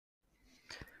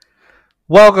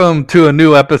Welcome to a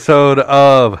new episode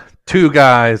of Two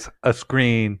Guys, a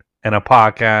Screen, and a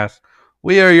Podcast.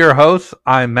 We are your hosts.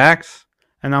 I'm Max.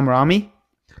 And I'm Rami.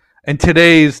 And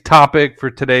today's topic for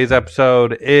today's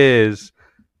episode is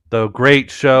the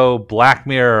great show Black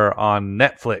Mirror on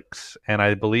Netflix. And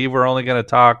I believe we're only going to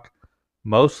talk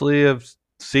mostly of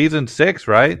season 6,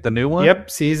 right? The new one?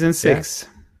 Yep, season 6. Yeah.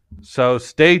 So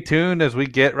stay tuned as we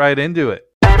get right into it.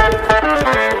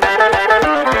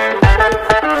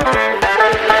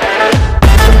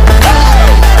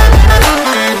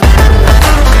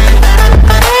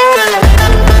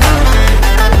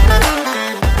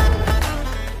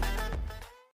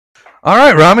 All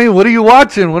right, Rami, what are you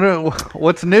watching?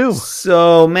 What's new?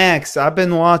 So, Max, I've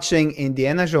been watching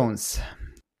Indiana Jones.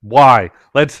 Why?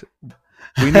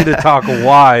 We need to talk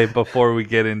why before we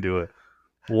get into it.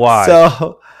 Why?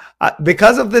 So,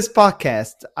 because of this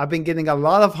podcast, I've been getting a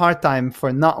lot of hard time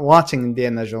for not watching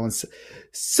Indiana Jones.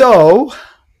 So,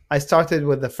 I started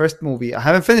with the first movie. I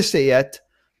haven't finished it yet,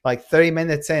 like 30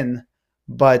 minutes in,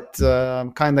 but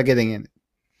I'm kind of getting in it.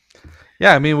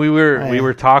 Yeah, I mean, we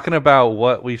were talking about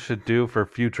what we should do for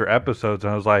future episodes,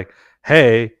 and I was like,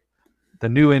 hey, the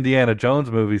new Indiana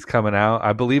Jones movie's coming out.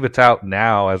 I believe it's out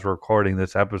now as we're recording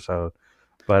this episode.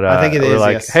 But I think it we're is,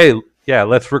 like, yes. hey, yeah,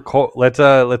 let's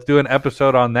do an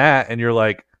episode on that. And you're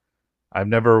like, I've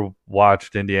never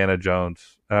watched Indiana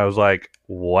Jones. And I was like,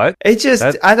 what? It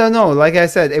just, I don't know. Like I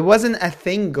said, it wasn't a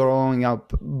thing growing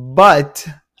up, but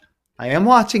I am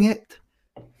watching it.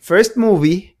 First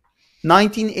movie.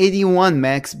 1981,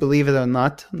 Max, believe it or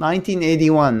not.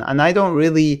 1981. And I don't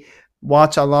really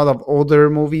watch a lot of older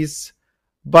movies,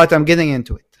 but I'm getting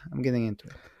into it.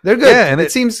 They're good. Yeah, and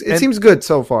it seems good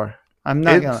so far. I'm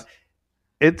not gonna.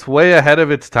 It's way ahead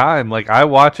of its time. Like, I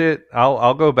watch it,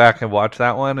 I'll go back and watch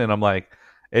that one, and I'm like,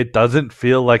 it doesn't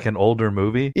feel like an older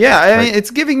movie. Yeah, I mean, it's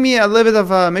giving me a little bit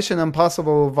of a Mission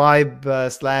Impossible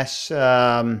vibe slash,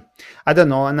 I don't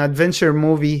know, an adventure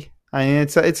movie. I mean,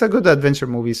 it's a good adventure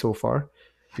movie so far.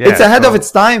 Yeah, it's ahead of its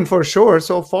time for sure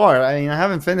so far. I mean, I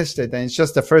haven't finished it, and it's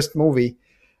just the first movie,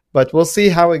 but we'll see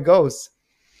how it goes.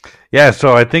 Yeah,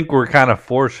 so I think we're kind of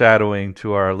foreshadowing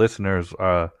to our listeners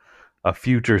a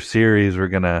future series we're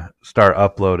going to start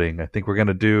uploading. I think we're going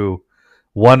to do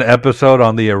one episode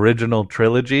on the original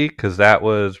trilogy because that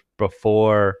was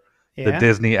before the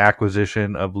Disney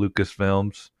acquisition of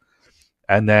Lucasfilms.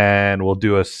 And then we'll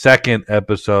do a second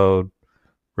episode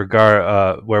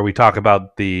where we talk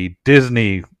about the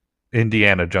Disney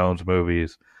Indiana Jones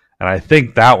movies, and I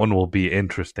think that one will be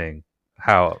interesting.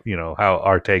 How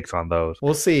our takes on those.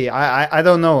 We'll see. I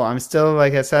don't know. I'm still,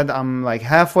 like I said, I'm like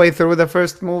halfway through the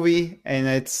first movie, and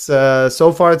it's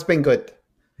so far it's been good.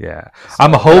 Yeah, so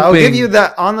I'm hoping. I'll give you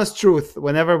the honest truth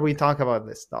whenever we talk about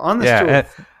this. The honest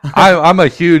truth. I'm a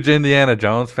huge Indiana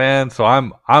Jones fan, so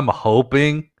I'm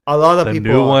hoping a lot of the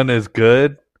people new one is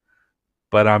good.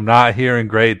 But I'm not hearing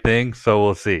great things, so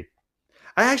we'll see.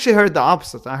 I actually heard the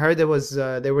opposite. I heard it was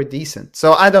they were decent.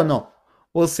 So I don't know.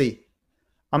 We'll see.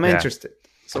 I'm interested.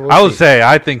 So I would say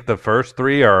I think the first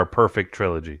 3 are a perfect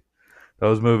trilogy.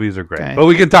 Those movies are great. Okay. But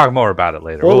we can talk more about it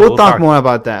later. We'll talk more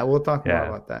about that. We'll talk more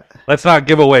about that. Let's not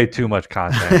give away too much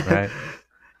content, right?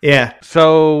 Yeah.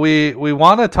 So we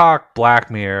want to talk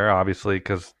Black Mirror, obviously,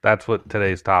 because that's what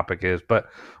today's topic is. But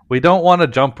we don't want to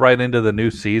jump right into the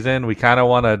new season. We kind of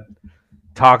want to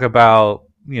talk about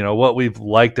what we've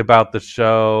liked about the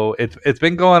show. It's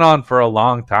been going on for a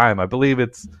long time. I believe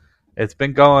it's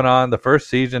been going on. The first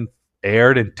season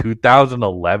aired in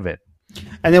 2011,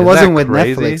 and it wasn't with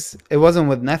Netflix. It wasn't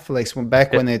with Netflix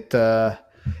when it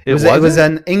was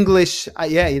an English. You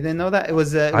didn't know that it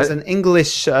was an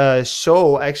English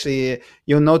show. Actually,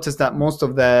 you'll notice that most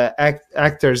of the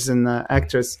actors and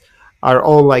actors are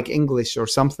all like English or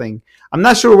something. I'm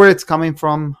not sure where it's coming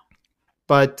from.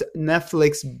 But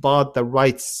Netflix bought the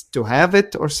rights to have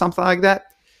it or something like that.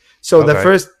 So the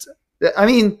first, I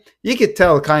mean, you could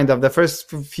tell kind of the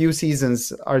first few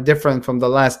seasons are different from the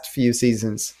last few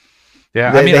seasons.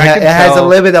 Yeah, it has a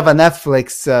little bit of a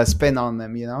Netflix spin on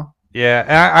them, Yeah,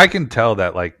 and I can tell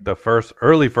that like the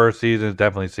early first seasons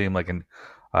definitely seemed like an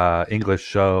English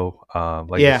show.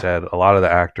 You said, a lot of the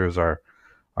actors are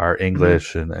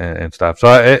English and stuff, so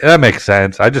that makes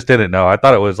sense. I just didn't know. I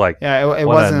thought it was like it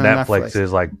wasn't Netflix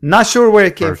is like not sure where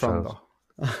it came from though.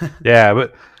 Yeah,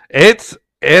 but it's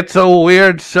a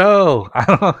weird show. I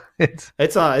don't know.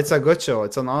 It's a good show.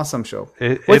 It's an awesome show.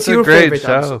 What's your favorite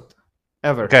show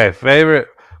ever? Okay,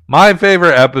 my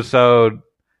favorite episode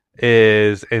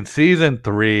is in season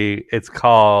 3. It's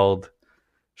called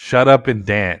 "Shut Up and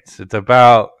Dance." It's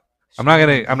about. I'm not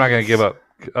gonna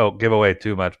give away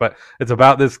too much, but it's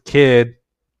about this kid.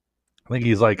 I think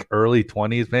he's like early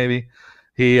 20s maybe,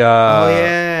 He oh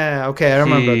yeah, okay, I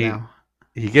remember now.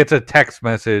 He gets a text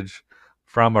message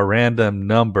from a random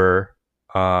number,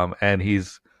 and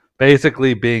he's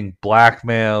basically being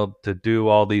blackmailed to do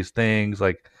all these things.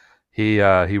 Like he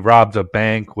robs a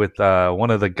bank with one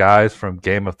of the guys from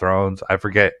Game of Thrones. I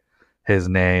forget his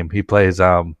name. He plays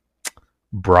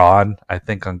Bronn, I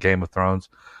think, on Game of Thrones.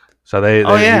 So he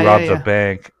robs a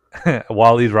bank.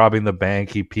 While he's robbing the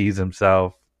bank, he pees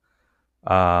himself,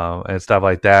 and stuff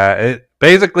like that.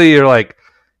 Basically, you're like,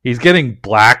 he's getting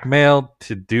blackmailed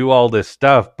to do all this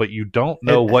stuff, but you don't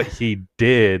know what he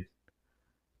did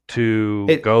to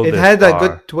go this far. It had a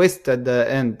good twist at the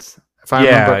end, if I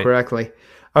remember correctly.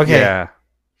 Okay. Yeah.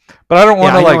 But I don't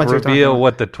want to reveal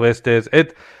what the twist is.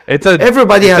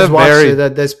 Everybody has watched it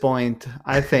at this point,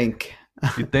 I think.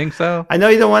 You think so? I know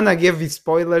you don't want to give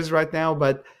spoilers right now,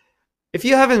 but if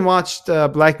you haven't watched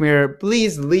Black Mirror,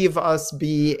 please leave us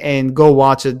be and go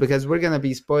watch it, because we're going to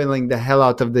be spoiling the hell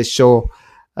out of this show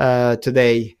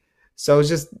today. So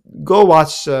just go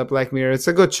watch Black Mirror. It's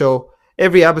a good show.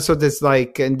 Every episode is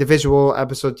like individual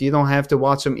episode. You don't have to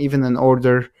watch them even in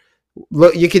order.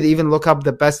 Look, you could even look up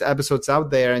the best episodes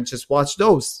out there and just watch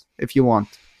those if you want.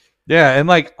 Yeah, and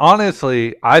like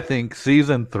honestly, I think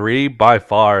season 3 by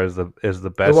far is the best.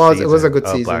 It was a good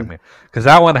season, because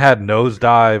that one had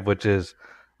Nosedive, which is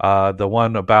the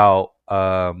one about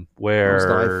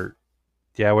where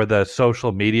the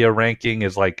social media ranking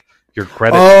is like your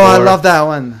credit. Oh, score. I love that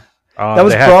one. That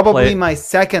was probably my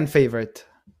second favorite.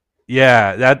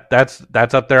 Yeah,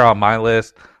 that's up there on my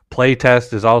list.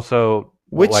 Playtest is also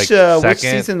which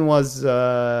season was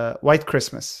White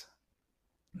Christmas?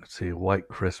 Let's see, White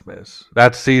Christmas.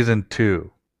 That's season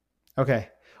 2. Okay.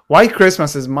 White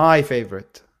Christmas is my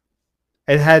favorite.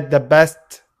 It had the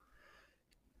best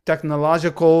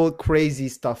technological crazy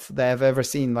stuff that I've ever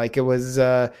seen. Like it was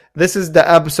this is the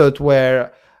episode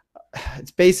where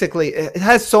it's basically, it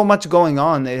has so much going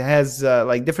on. It has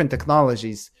like different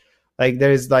technologies. Like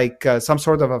there's like some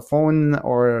sort of a phone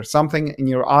or something in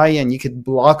your eye, and you could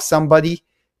block somebody.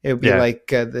 It would be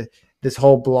like this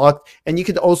whole block. And you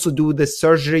could also do this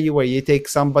surgery where you take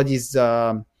somebody's,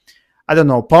 I don't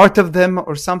know, part of them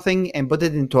or something and put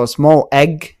it into a small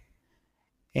egg.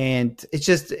 And it's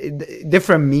just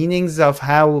different meanings of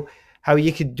how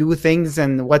you could do things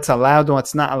and what's allowed and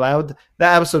what's not allowed.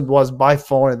 That episode was by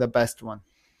far the best one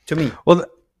to me. Well,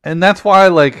 and that's why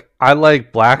I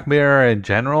like Black Mirror in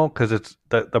general, because it's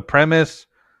the premise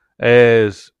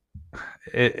is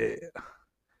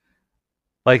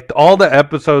like all the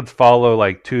episodes follow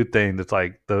like two things. It's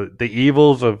like the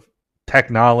evils of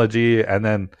technology, and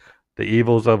then the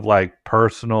evils of like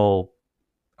personal,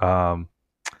 I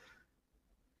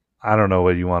don't know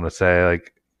what you want to say,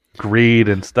 like greed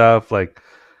and stuff. Like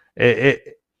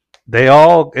it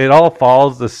all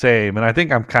falls the same. And I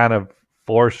think I'm kind of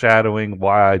foreshadowing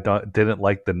why I didn't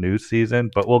like the new season,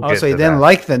 but we'll get to that. So you didn't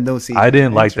like the new season? I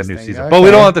didn't like the new season, but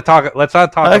we don't have to talk. Let's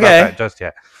not talk about that just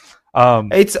yet.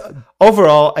 It's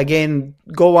overall, again,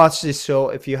 go watch this show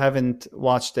if you haven't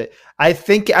watched it. I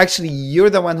think actually you're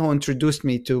the one who introduced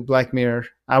me to Black Mirror.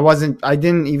 I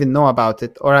didn't even know about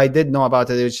it, or I did know about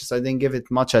it. It's just I didn't give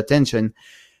it much attention.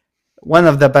 One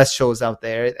of the best shows out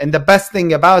there. And the best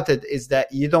thing about it is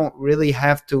that you don't really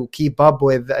have to keep up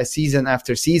with a season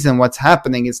after season what's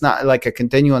happening. It's not like a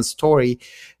continuous story.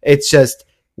 It's just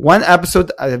one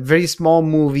episode, a very small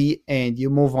movie, and you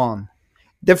move on.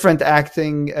 Different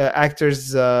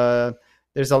actors.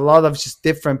 There's a lot of just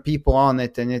different people on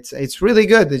it, and it's really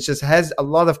good. It just has a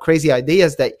lot of crazy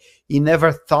ideas that you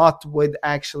never thought would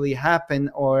actually happen.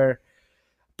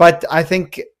 But I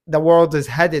think the world is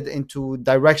headed into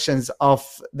directions of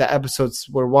the episodes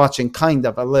we're watching, kind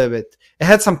of a little bit. It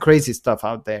had some crazy stuff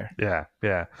out there. Yeah.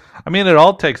 I mean, it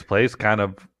all takes place kind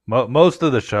of. Most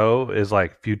of the show is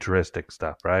like futuristic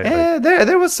stuff, right? Yeah, like,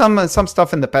 there was some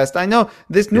stuff in the past. I know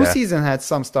this new season had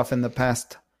some stuff in the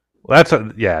past. Well,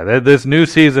 this new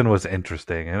season was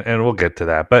interesting, and we'll get to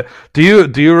that. But do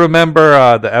you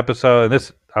remember the episode? And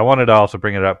this, I wanted to also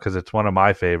bring it up because it's one of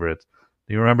my favorites.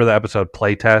 Do you remember the episode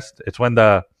Playtest? It's when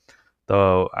the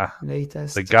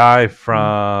guy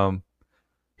from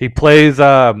he plays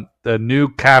the new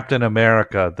Captain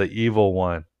America, the evil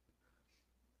one.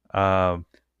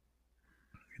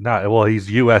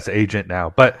 He's U.S. agent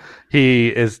now, but he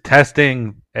is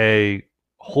testing a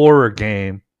horror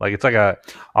game. Like it's like a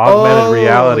augmented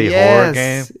reality horror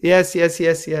game. Yes.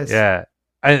 Yeah,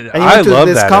 and I love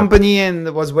this company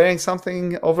and was wearing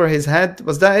something over his head.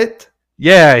 Was that it?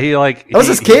 Yeah, it was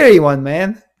a scary one,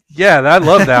 man. Yeah, I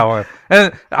love that one,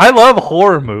 and I love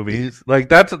horror movies. Like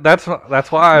that's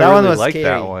why I really like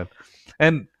that one.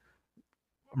 And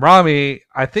Rami,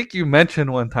 I think you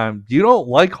mentioned one time you don't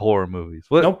like horror movies.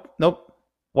 What? Nope.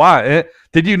 Why?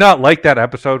 Did you not like that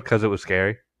episode because it was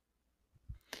scary?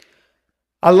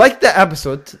 I liked the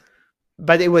episode,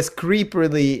 but it was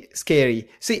creepily scary.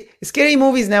 See, scary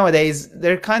movies nowadays,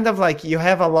 they're kind of like you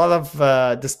have a lot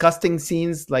of disgusting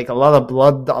scenes, like a lot of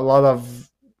blood, a lot of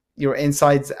your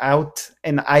insides out,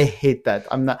 and I hate that.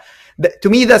 To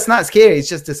me, that's not scary. It's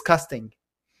just disgusting.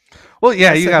 Well,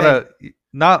 yeah, you gotta.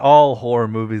 Not all horror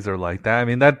movies are like that. I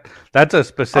mean that's a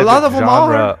specific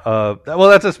genre of. Well,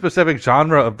 that's a specific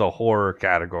genre of the horror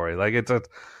category. Like it's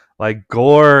like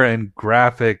gore and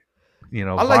graphic, I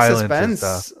like violence suspense.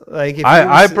 And stuff. Like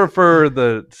I prefer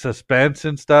the suspense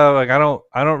and stuff. Like I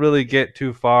don't really get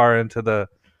too far into the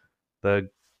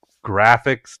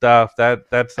graphic stuff.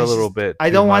 That's a little bit. I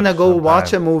don't want to go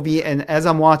watch a movie, and as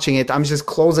I'm watching it, I'm just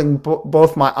closing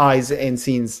both my eyes in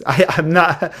scenes. I'm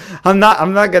not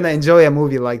gonna enjoy a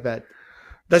movie like that.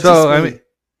 That's so. I mean,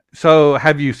 so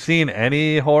have you seen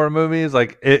any horror movies?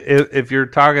 Like, if you're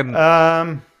talking,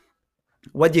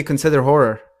 what do you consider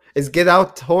horror? Is Get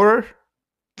Out horror?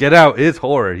 Get Out is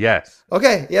horror. Yes.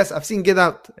 Okay. Yes, I've seen Get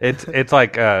Out. It's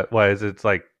like what is it? It's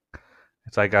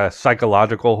like a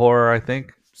psychological horror, I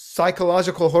think.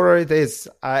 Psychological horror it is.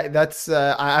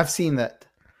 I've seen that.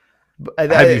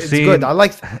 Have you seen? Good. I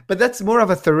like, but that's more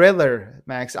of a thriller,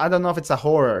 Max. I don't know if it's a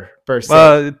horror per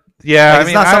se. Yeah, like,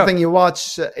 it's not something you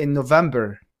watch in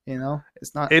November.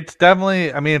 It's not. It's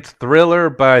definitely. I mean, it's thriller,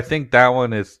 but I think that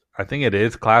one is. I think it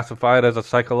is classified as a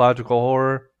psychological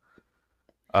horror.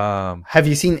 Have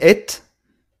you seen It?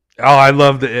 Oh, I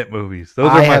love the It movies.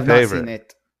 Those are my favorite. I have not seen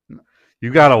it.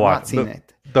 You gotta watch. Not seen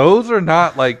it. Those are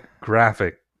not like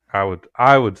graphic.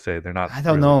 I would say they're not. I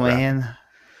don't know, graphic. Man.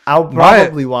 I'll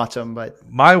probably watch them, but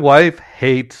my wife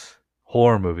hates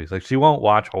horror movies. Like she won't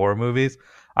watch horror movies.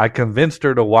 I convinced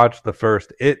her to watch the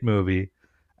first It movie,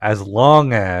 as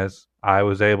long as I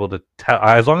was able to tell.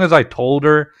 As long as I told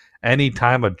her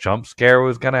anytime a jump scare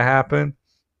was going to happen,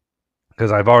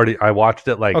 because I watched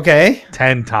it like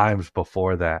 10 times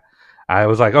before that. I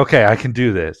was like, okay, I can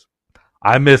do this.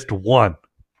 I missed one.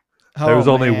 There was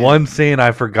only one scene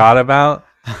I forgot about,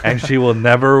 and she will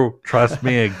never trust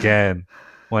me again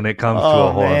when it comes to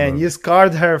a horror movie. You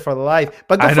scarred her for life.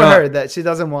 But good for her that she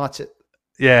doesn't watch it.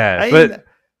 Yeah, but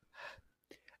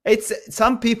it's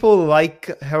some people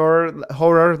like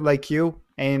horror like you,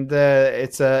 and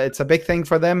it's a big thing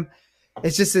for them.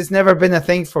 It's never been a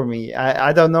thing for me.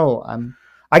 I don't know.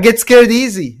 I get scared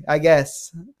easy, I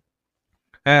guess.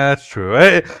 Yeah, that's true.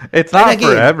 It's not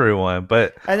for everyone,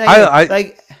 but I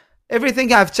like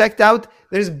everything I've checked out.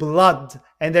 There's blood,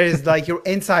 and there's like your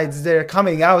insides. They're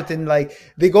coming out, and like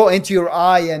they go into your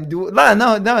eye and do. No.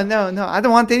 I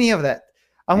don't want any of that.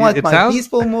 I want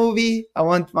peaceful movie. I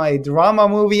want my drama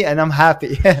movie, and I'm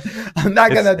happy. I'm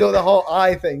not gonna do the whole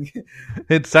eye thing.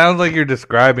 It sounds like you're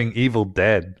describing Evil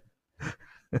Dead.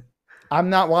 I'm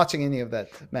not watching any of that,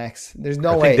 Max. There's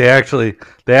no way. They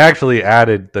actually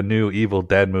added the new Evil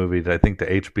Dead movie, I think, to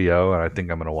HBO, and I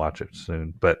think I'm gonna watch it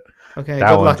soon. But okay,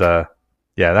 that one's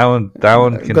that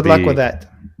one can good luck with that.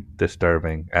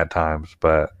 Disturbing at times,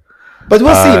 but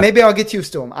we'll see. Maybe I'll get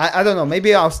used to them. I don't know.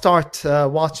 Maybe I'll start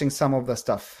watching some of the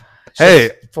stuff.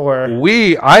 I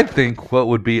think what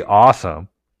would be awesome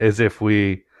is if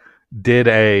we did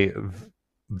a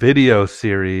video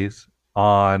series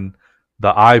on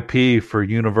the IP for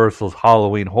Universal's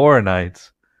Halloween Horror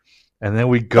Nights, and then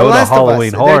we go to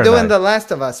Halloween Horror Nights. They're doing The Last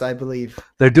of Us, I believe.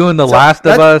 They're doing The Last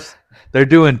of Us. They're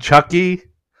doing Chucky.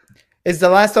 Is The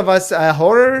Last of Us a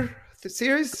horror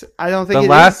series? I don't think The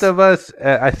Last of Us,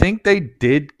 I think they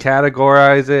did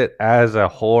categorize it as a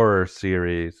horror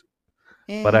series,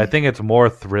 but I think it's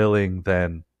more thrilling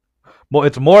than. Well,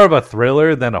 it's more of a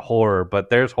thriller than a horror, but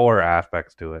there's horror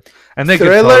aspects to it. And they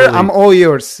thriller, I'm all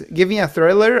yours. Give me a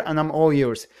thriller, and I'm all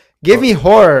yours. Give me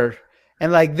horror,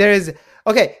 and like there is.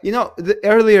 Okay,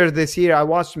 earlier this year I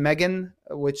watched Megan,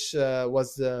 which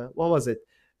was what was it?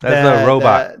 That's the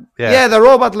robot. The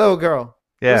robot little girl.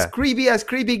 Yeah. It was creepy as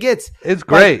creepy gets. It's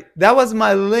great. That was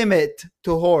my limit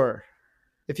to horror.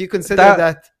 If you consider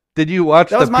that. Did you watch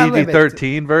the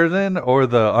PG-13 version or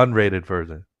the unrated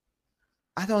version?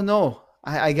 I don't know.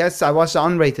 I guess I watched the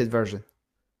unrated version.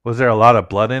 Was there a lot of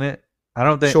blood in it? I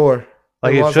don't think. Sure.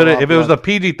 Like it should have. If it was the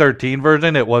PG-13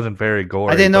 version, it wasn't very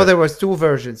gory. I didn't know there was two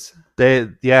versions.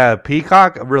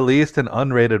 Peacock released an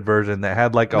unrated version that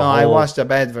had like a whole. I watched a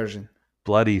bad version.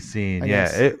 Bloody scene.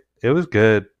 It was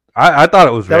good. I thought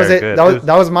it was very good.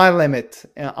 That was my limit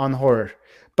on horror.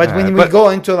 But when we go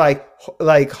into like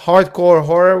hardcore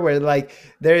horror, where like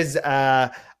there's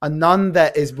a a nun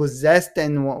that is possessed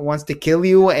and wants to kill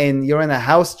you, and you're in a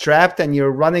house trapped and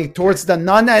you're running towards the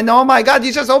nun, and oh my god,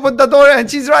 you just opened the door and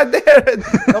she's right there.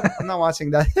 Nope, I'm not watching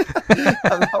that.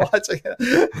 I'm not watching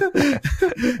it.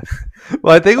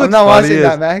 Well, I think what's funny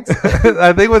is, Max.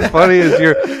 I think what's funny is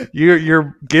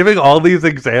you're giving all these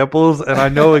examples, and I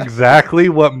know exactly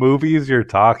what movies you're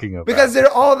talking about. Because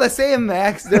they're all the same,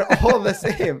 Max. They're all the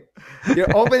same.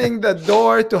 You're opening the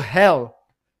door to hell.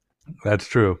 That's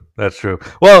true. That's true.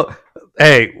 Well,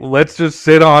 hey, let's just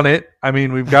sit on it. I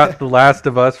mean, we've got The Last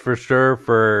of Us for sure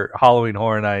for Halloween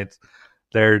Horror Nights.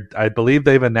 I believe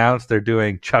they've announced they're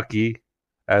doing Chucky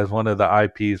as one of the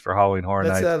IPs for Halloween Horror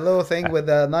Nights. That's a little thing with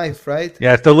a knife, right?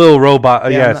 Yeah, it's the little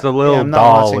robot. Yeah, it's the little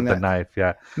doll with the knife.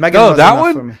 Yeah. No, that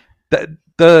one.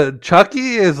 The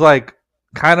Chucky is like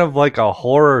kind of like a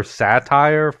horror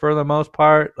satire for the most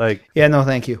part. Like, yeah, no,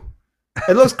 thank you.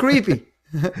 It looks creepy.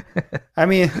 I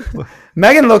mean,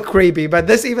 Megan looked creepy, but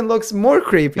this even looks more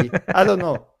creepy. I don't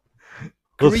know.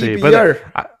 We'll see. But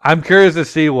I'm curious to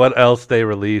see what else they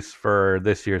release for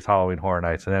this year's Halloween Horror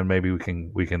Nights, and then maybe we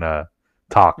can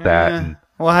talk that. And,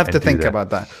 we'll have to think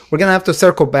about that. We're gonna have to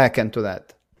circle back into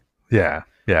that. Yeah,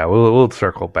 we'll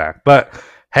circle back. But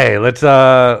hey, let's.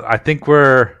 I think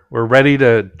we're ready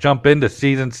to jump into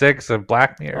season 6 of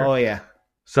Black Mirror. Oh yeah.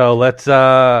 So let's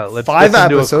 5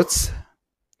 episodes.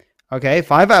 Okay,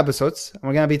 5 episodes.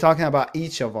 We're going to be talking about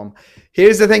each of them.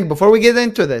 Here's the thing. Before we get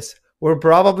into this, we're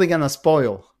probably going to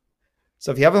spoil.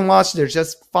 So if you haven't watched, there's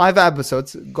just 5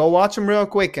 episodes. Go watch them real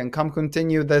quick and come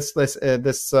continue this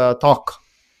talk.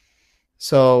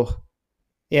 So,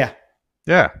 yeah.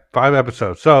 Yeah, 5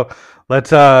 episodes. So let's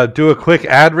do a quick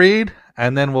ad read,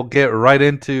 and then we'll get right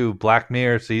into Black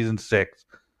Mirror Season 6.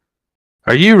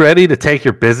 Are you ready to take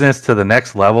your business to the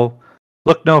next level?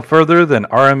 Look no further than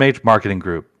RMH Marketing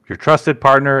Group, your trusted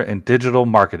partner in digital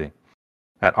marketing.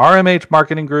 At RMH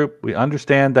Marketing Group, we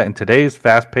understand that in today's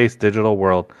fast-paced digital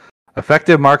world,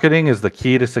 effective marketing is the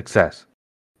key to success.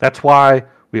 That's why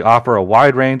we offer a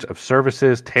wide range of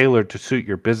services tailored to suit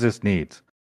your business needs.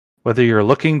 Whether you're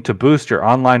looking to boost your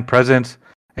online presence,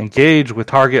 engage with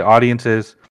target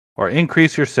audiences, or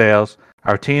increase your sales,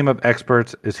 our team of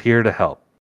experts is here to help.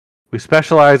 We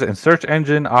specialize in search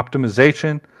engine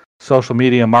optimization, social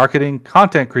media marketing,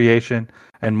 content creation,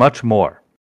 and much more.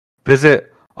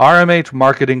 Visit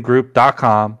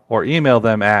rmhmarketinggroup.com or email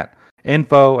them at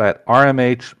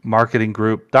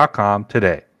info@rmhmarketinggroup.com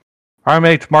today.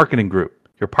 RMH Marketing Group,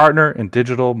 your partner in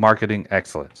digital marketing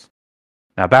excellence.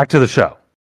 Now back to the show.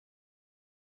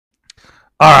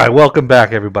 All right, welcome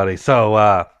back, everybody.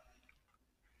 So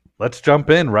let's jump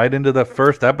in right into the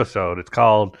first episode. It's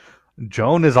called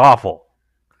Joan is Awful.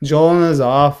 Joan is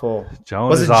awful.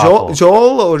 Was it awful.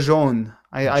 Joel or Joan?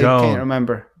 I can't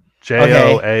remember.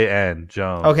 Joan.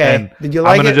 Joan. Okay. And did you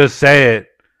like it? I'm going to just say it.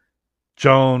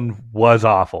 Joan was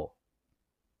awful.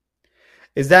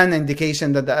 Is that an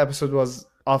indication that the episode was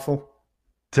awful?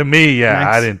 To me, yeah.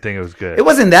 Max? I didn't think it was good. It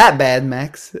wasn't that bad,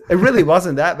 Max. It really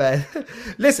wasn't that bad.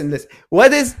 Listen.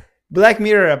 What is Black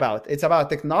Mirror about? It's about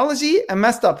technology and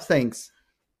messed up things.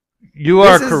 You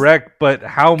are correct, but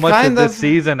how much of this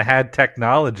season had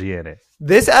technology in it?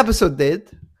 This episode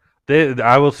did.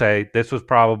 I will say this was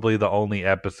probably the only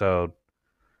episode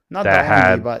Not that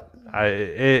had. Only,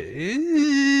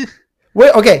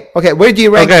 but okay. Where do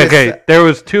you rank this? Okay. There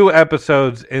was 2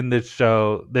 episodes in this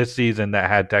show this season that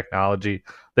had technology.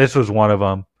 This was one of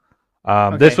them.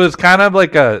 This was kind of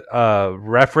like a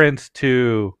reference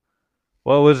to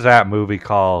what was that movie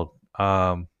called?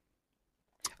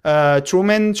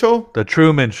 Truman Show. The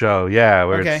Truman Show, yeah,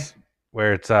 where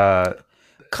it's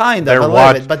kind of a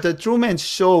little bit, but the Truman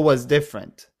Show was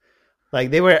different.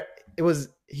 Like he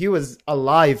was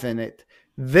alive in it.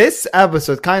 This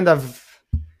episode kind of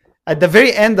at the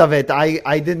very end of it,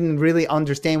 I didn't really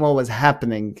understand what was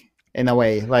happening in a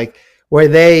way, like where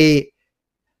it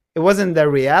wasn't the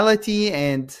reality,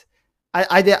 and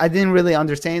I didn't really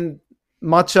understand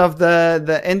much of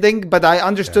the ending, but I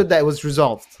understood that it was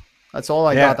resolved. That's all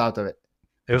I got out of it.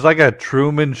 It was like a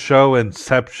Truman Show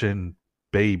Inception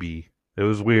baby. It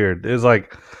was weird. It was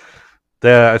like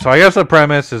so I guess the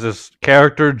premise is this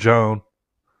character Joan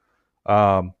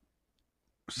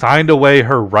signed away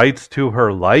her rights to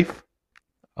her life,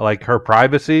 like her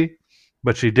privacy,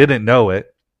 but she didn't know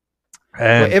it.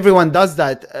 And everyone does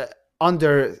that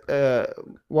under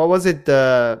what was it?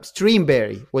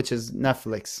 Streamberry, which is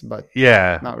Netflix, but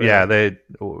not really.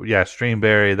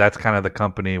 Streamberry. That's kind of the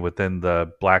company within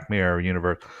the Black Mirror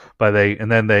universe. But the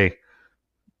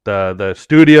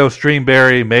studio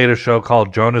Streamberry made a show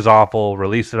called Joan is Awful,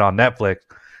 released it on Netflix,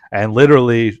 and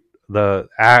literally the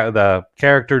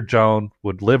character Joan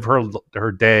would live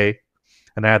her day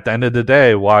and at the end of the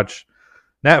day, watch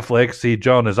Netflix, see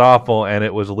Joan is awful, and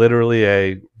it was literally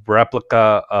a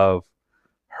replica of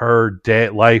her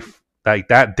life, like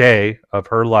that day of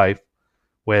her life,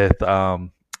 with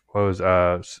Selma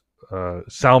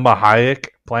Hayek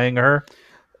playing her.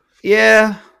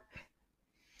 Yeah.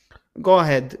 Go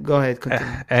ahead.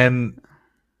 Continue. And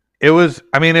it was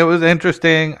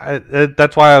interesting.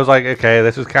 That's why I was like, okay,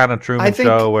 this is kind of Truman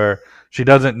Show where she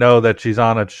doesn't know that she's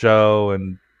on a show,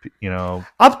 and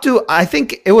I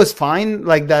think it was fine.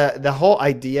 Like the whole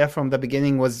idea from the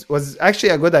beginning was actually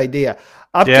a good idea.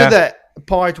 Up to the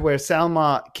part where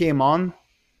Selma came on,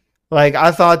 like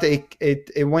I thought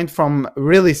it went from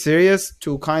really serious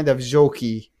to kind of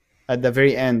jokey at the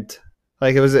very end.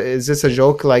 Like is this a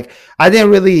joke? Like I didn't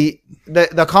really,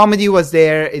 the comedy was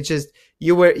there. It's just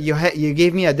you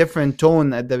gave me a different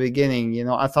tone at the beginning.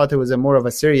 I thought it was more of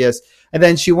a serious, and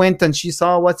then she went and she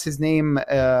saw, what's his name?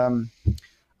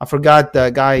 I forgot the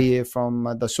guy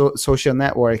from the social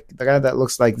network, the guy that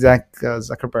looks like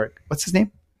Zuckerberg. What's his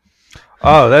name?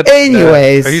 Oh, that's.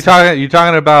 Anyways, are you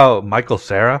talking about Michael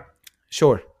Cera?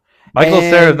 Sure. Michael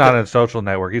Cera's not in Social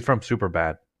Network. He's from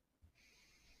Superbad.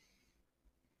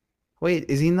 Wait,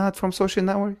 is he not from Social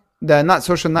Network? Not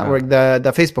Social Network,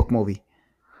 the Facebook movie.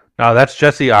 No, that's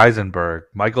Jesse Eisenberg.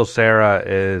 Michael Cera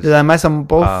is. Did I mess them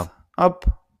both up?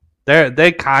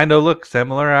 They kind of look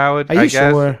similar. I guess.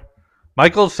 Sure?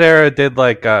 Michael Cera did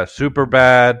like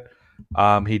Superbad.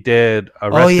 He did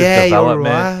Arrested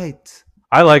Development. You're right.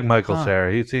 I like Michael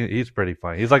Cera. He's pretty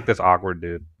funny. He's like this awkward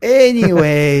dude.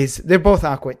 Anyways, they're both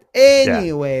awkward.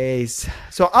 Anyways,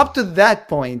 so up to that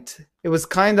point, it was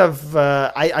kind of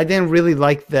I didn't really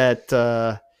like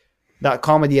that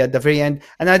comedy at the very end,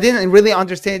 and I didn't really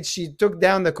understand. She took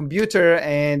down the computer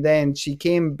and then she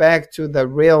came back to the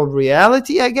real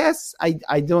reality. I guess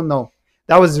I don't know.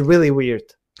 That was really weird.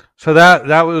 So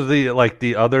that was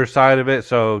the other side of it.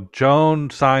 So Joan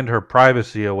signed her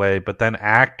privacy away, but then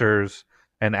actors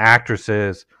and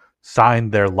actresses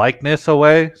signed their likeness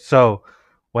away. So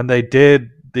when they did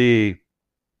the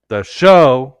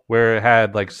show where it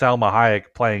had like Selma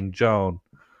Hayek playing Joan,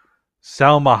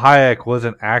 Selma Hayek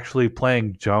wasn't actually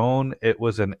playing Joan. It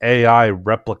was an AI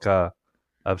replica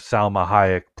of Selma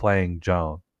Hayek playing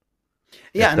Joan.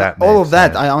 Yeah, and all of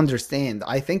that I understand.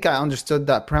 I think I understood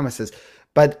that premises.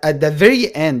 But at the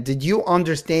very end, did you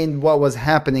understand what was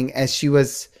happening as she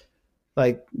was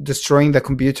like destroying the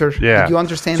computer? Yeah. Did you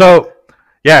understand that?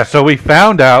 Yeah, so we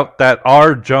found out that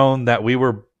our Joan that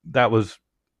was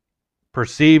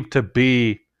perceived to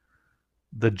be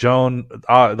the Joan,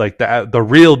 like the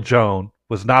real Joan,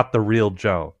 was not the real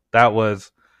Joan. That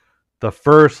was the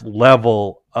first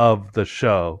level of the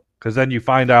show, because then you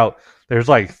find out there's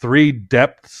like 3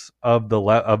 depths of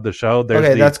the show.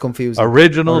 There's that's confusing.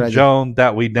 Original already. Joan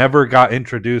that we never got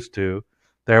introduced to.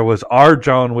 There was our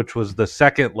Joan, which was the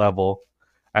second level,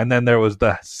 and then there was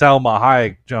the Selma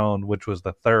Hayek Joan, which was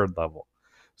the third level.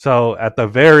 So at the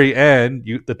very end,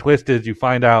 the twist is you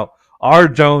find out our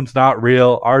Joan's not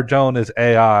real. Our Joan is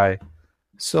AI.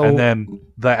 And then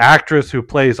the actress who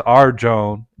plays our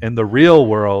Joan in the real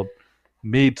world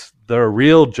meets the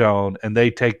real Joan, and they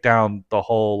take down the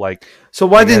whole like. So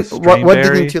what didn't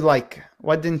you like?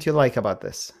 What didn't you like about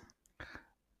this?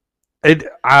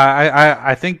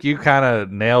 I think you kind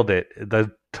of nailed it.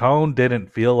 The tone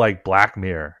didn't feel like Black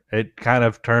Mirror. It kind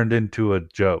of turned into a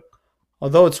joke.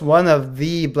 Although it's one of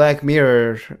the Black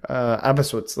Mirror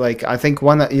episodes. Like I think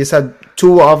you said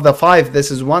 2 of the 5.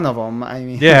 This is one of them. I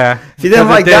mean, yeah. If you didn't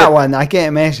like that one, I can't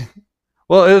imagine.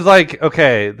 Well, it was like,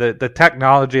 okay, the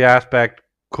technology aspect,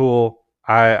 cool.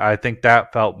 I think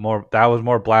that was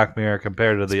more Black Mirror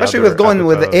compared to the especially other with going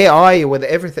episodes. with AI with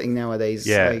everything nowadays.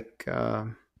 Yeah. Like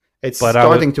it's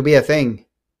starting to be a thing.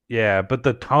 Yeah, but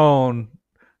the tone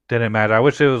didn't matter. I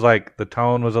wish it was like the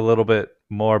tone was a little bit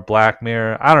more Black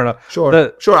Mirror. I don't know.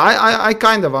 Sure. I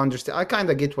kind of understand. I kind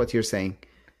of get what you're saying.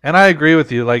 And I agree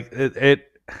with you. Like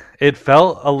it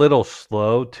felt a little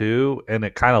slow too, and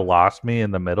it kind of lost me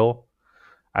in the middle.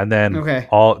 And then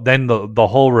the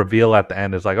whole reveal at the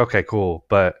end is like, okay, cool,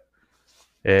 but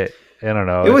I don't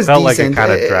know. It felt decent. Like it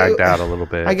kind of dragged out a little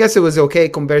bit. I guess it was okay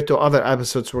compared to other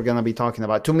episodes we're gonna be talking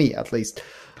about. To me, at least,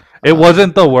 it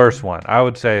wasn't the worst one. I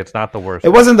would say it's not the worst. It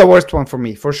wasn't the worst one for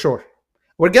me, for sure.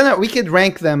 We could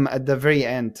rank them at the very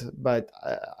end, but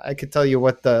I could tell you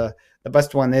what the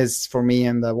best one is for me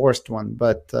and the worst one.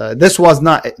 But this was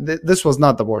not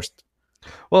the worst.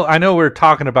 Well, I know we're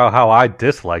talking about how I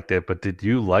disliked it, but did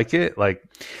you like it? Like,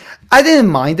 I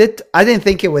didn't mind it. I didn't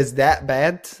think it was that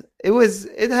bad.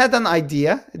 It had an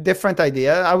idea, a different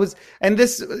idea.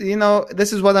 This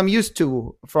is what I'm used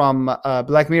to from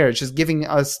Black Mirror, just giving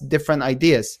us different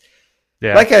ideas.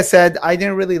 Yeah. Like I said, I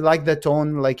didn't really like the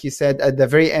tone, like you said, at the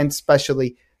very end,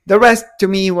 especially. The rest to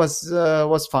me was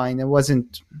fine. It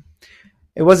wasn't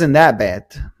that bad.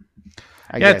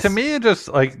 I guess. To me, it just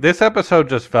like this episode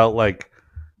just felt like,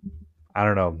 I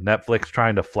don't know, Netflix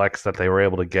trying to flex that they were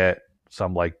able to get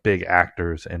some like big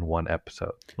actors in one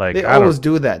episode. Like they always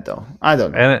do that, though. I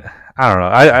don't know. And I don't know.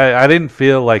 I didn't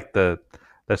feel like the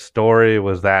story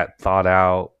was that thought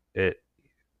out.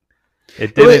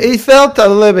 It felt a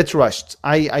little bit rushed.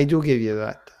 I do give you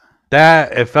that.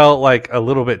 It felt like a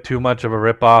little bit too much of a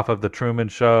ripoff of the Truman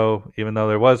Show, even though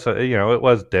there was it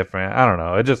was different. I don't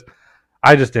know. It just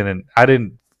didn't feel.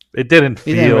 You didn't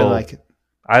really like it.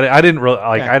 I didn't really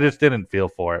like. Yeah. I just didn't feel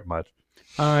for it much.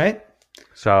 All right.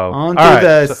 So on to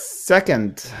the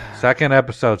second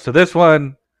episode. So this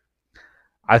one,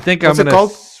 I think What's I'm gonna.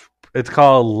 It's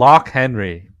called Loch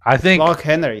Henry. Loch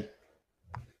Henry.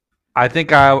 I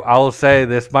think I will say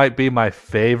this might be my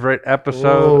favorite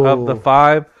episode of the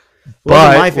 5,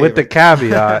 but with the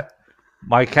caveat,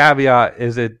 my caveat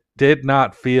is it did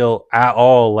not feel at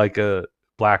all like a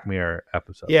Black Mirror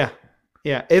episode. Yeah.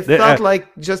 It felt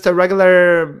like just a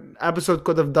regular episode.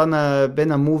 Could have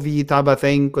been a movie type of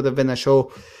thing. Could have been a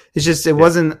show. It's just it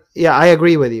wasn't. Yeah, I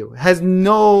agree with you. It has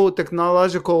no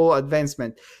technological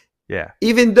advancement. Yeah.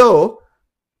 Even though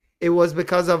it was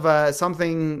because of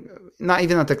something, not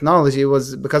even a technology. It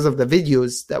was because of the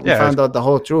videos that we found out the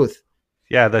whole truth.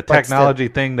 Yeah, the technology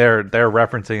thing they're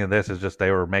referencing in this is just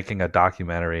they were making a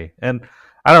documentary, and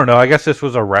I don't know. I guess this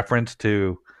was a reference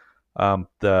to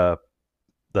the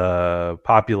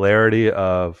popularity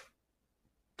of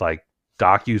like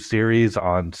docu-series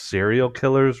on serial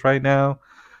killers right now.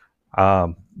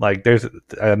 Like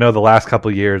I know the last couple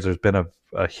of years there's been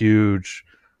a huge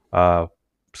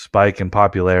spike in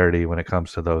popularity when it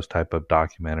comes to those type of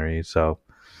documentaries. So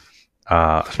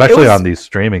especially on these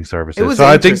streaming services. So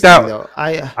I think that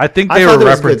I think they were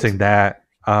referencing that.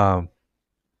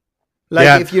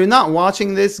 If you're not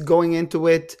watching this going into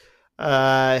it,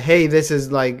 hey, this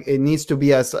is like it needs to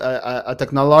be a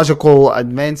technological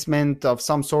advancement of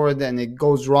some sort, and it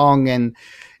goes wrong, and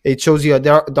it shows you a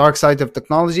dark side of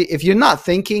technology. If you're not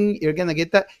thinking you're gonna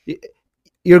get that,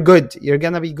 you're good. You're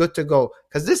gonna be good to go,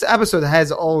 because this episode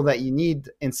has all that you need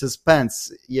in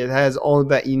suspense. It has all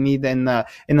that you need in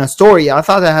a story. I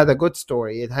thought it had a good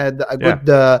story. It had a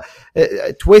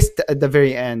good twist at the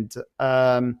very end.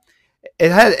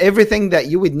 It had everything that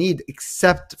you would need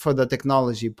except for the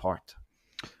technology part.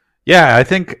 Yeah,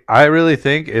 I really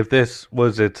think if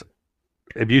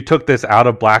you took this out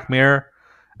of Black Mirror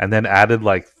and then added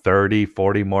like 30,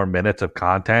 40 more minutes of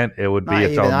content, it would be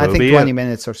its own movie. I think 20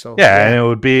 minutes or so. Yeah, and it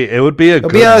would be a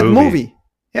good movie.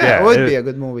 Yeah, it would be a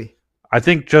good movie. I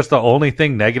think just the only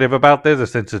thing negative about this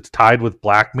is since it's tied with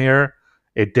Black Mirror,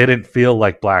 it didn't feel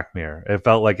like Black Mirror. It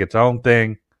felt like its own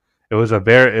thing. It was a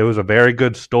very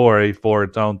good story for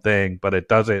its own thing, but it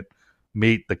doesn't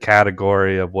meet the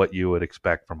category of what you would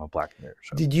expect from a Black Mirror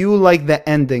show. Did you like the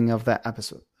ending of that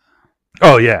episode?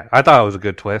 Oh yeah, I thought it was a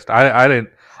good twist. I didn't.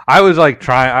 I was like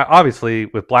obviously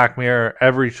with Black Mirror,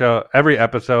 every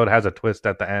episode has a twist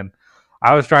at the end.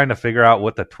 I was trying to figure out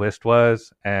what the twist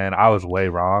was, and I was way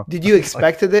wrong. Did you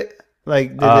expected it?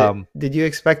 Like, did you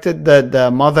expected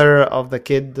the mother of the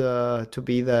kid to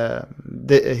be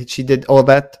she did all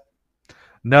that?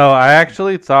 No, I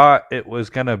actually thought it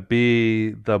was gonna be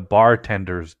the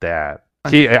bartender's dad.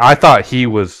 I thought he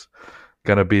was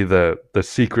gonna be the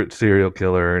secret serial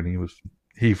killer, and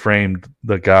he framed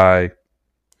the guy.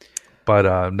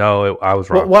 But no, I was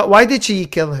wrong. Why did she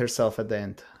kill herself at the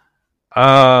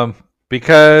end?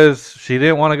 Because she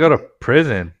didn't want to go to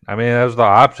prison. I mean, that was the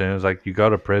option. It was like you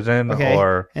go to prison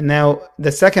or. And now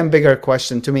the second bigger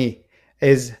question to me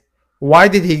is, why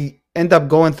did he end up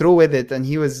going through with it? And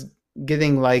he was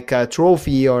getting like a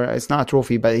trophy, or it's not a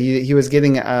trophy, but he was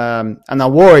getting an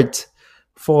award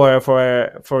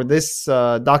for this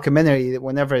documentary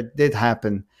whenever it did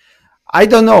happen. I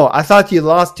don't know. I thought you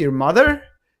lost your mother.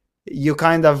 You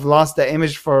kind of lost the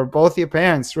image for both your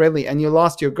parents, really, and you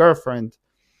lost your girlfriend.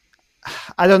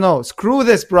 I don't know. Screw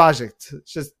this project.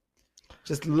 Just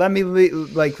let me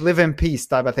live in peace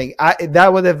type of thing.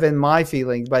 That would have been my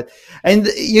feeling. And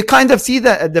you kind of see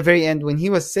that at the very end when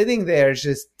he was sitting there,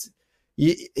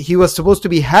 he was supposed to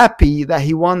be happy that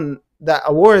he won that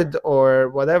award or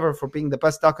whatever for being the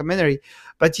best documentary,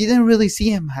 but you didn't really see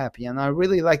him happy, and I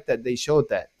really like that they showed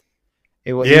that.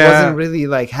 He wasn't really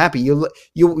like happy. You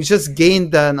just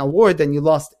gained an award and you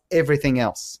lost everything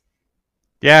else.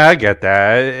 Yeah, I get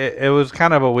that. It was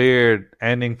kind of a weird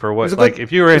ending for what, like,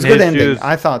 if you were in his shoes.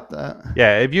 I thought.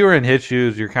 Yeah, if you were in his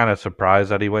shoes, you're kind of surprised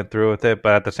that he went through with it.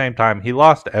 But at the same time, he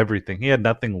lost everything. He had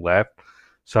nothing left.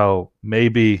 So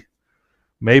maybe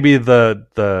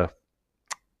the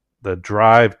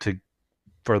drive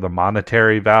for the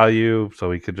monetary value,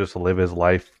 so he could just live his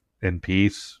life in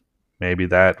peace. Maybe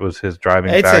that was his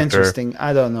driving factor. It's interesting.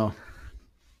 I don't know.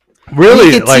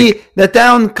 Really, you could see the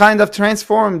town kind of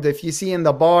transformed. If you see in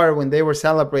the bar when they were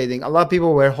celebrating, a lot of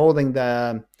people were holding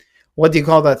the, what do you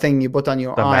call that thing you put on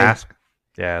your eye? Mask.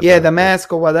 Yeah, the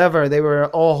mask or whatever. They were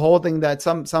all holding that.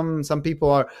 Some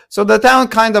people are. So the town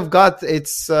kind of got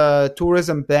its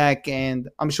tourism back, and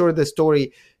I'm sure the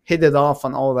story hit it off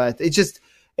and all that.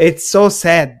 It's so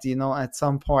sad, at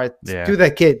some part to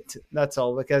the kid. That's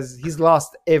all, because he's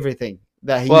lost everything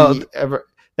that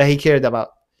he cared about.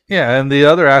 Yeah, and the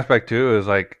other aspect too is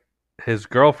like his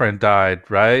girlfriend died,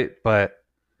 right? But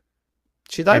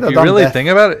she died. If you really think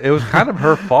about it, it was kind of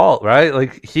her fault, right?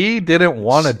 Like he didn't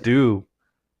want to do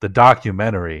the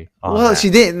documentary. She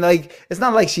didn't. Like, it's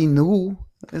not like she knew.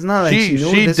 It's not like she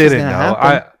knew. She didn't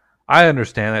know. I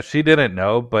understand that she didn't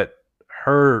know, but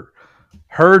her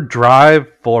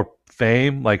drive for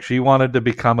fame, like she wanted to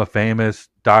become a famous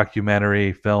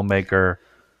documentary filmmaker.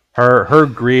 Her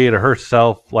greed or her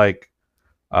self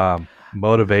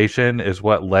motivation is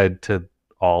what led to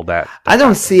all that. I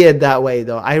don't see it that way,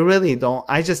 though. I really don't.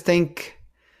 I just think,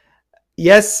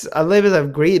 yes, a little bit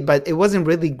of greed, but it wasn't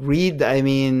really greed. I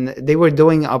mean, they were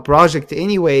doing a project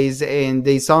anyways, and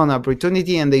they saw an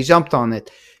opportunity and they jumped on it.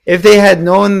 If they had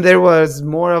known there was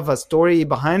more of a story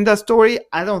behind that story,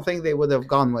 I don't think they would have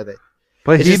gone with it.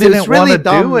 But he didn't want to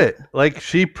do it. Like,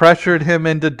 she pressured him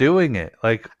into doing it.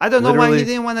 Like, I don't know why he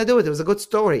didn't want to do it. It was a good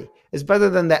story. It's better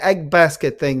than the egg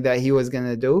basket thing that he was going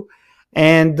to do.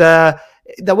 And the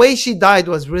way she died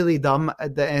was really dumb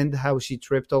at the end, how she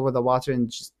tripped over the water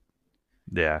and just...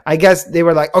 Yeah. I guess they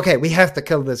were like, okay, we have to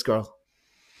kill this girl.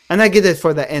 And I get it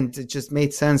for the end. It just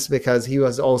made sense because he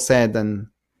was all sad. And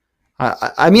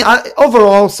I mean,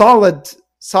 overall, solid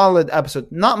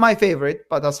episode. Not my favorite,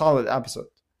 but a solid episode.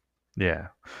 Yeah.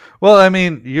 Well, I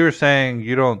mean, you're saying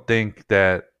you don't think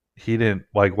that he didn't,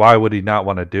 like, why would he not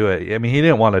want to do it? I mean, he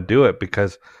didn't want to do it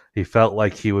because he felt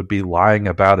like he would be lying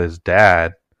about his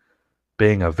dad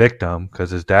being a victim,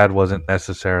 because his dad wasn't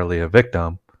necessarily a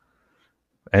victim.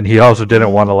 And he also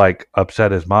didn't want to, like,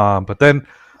 upset his mom. But then,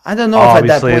 I don't know if at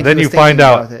that point then you find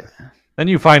out, then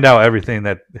you find out everything,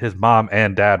 that his mom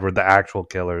and dad were the actual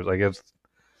killers. Like, it's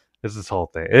this whole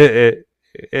thing.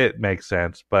 It makes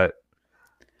sense, but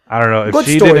I don't know if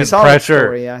she didn't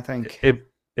pressure. I think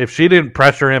if she didn't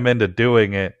pressure him into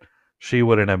doing it, she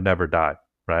wouldn't have never died,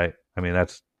 right? I mean,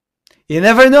 you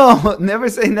never know. Never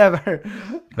say never.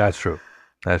 That's true.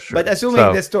 That's true. But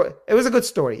assuming this story, it was a good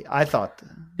story, I thought.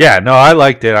 Yeah, no, I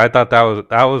liked it. I thought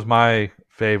that was my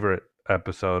favorite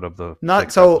episode of the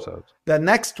six episodes. The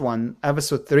next one,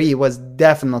 episode 3, was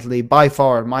definitely by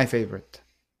far my favorite.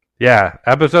 Yeah,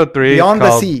 episode 3, Beyond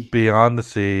the Sea. Beyond the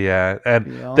Sea. Yeah, and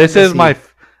Beyond this is my.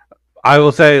 I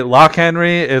will say Loch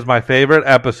Henry is my favorite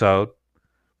episode,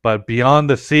 but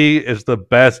Beyond the Sea is the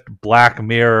best Black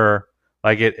Mirror.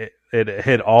 Like it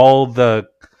hit all the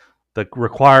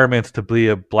requirements to be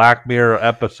a Black Mirror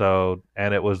episode,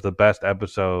 and it was the best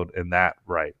episode in that.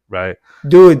 Right?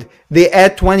 Dude, they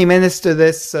add 20 minutes to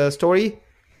this story.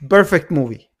 Perfect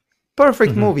movie.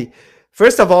 Movie.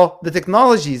 First of all, the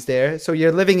technology is there. So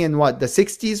you're living in what, the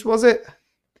 60s? Was it?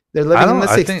 They're living in the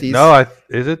 60s.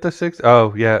 Is it the 60s?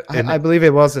 Oh, yeah. I believe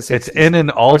it was the 60s. It's in an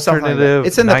alternative.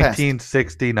 It's in the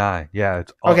 1969. Past. Yeah,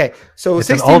 it's okay. So it's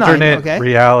 69, an alternate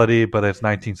reality, but it's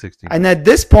 1969. And at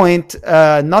this point,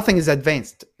 nothing is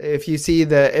advanced. If you see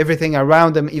everything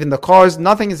around them, even the cars,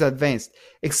 nothing is advanced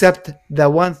except the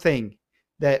one thing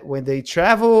that when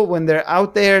they're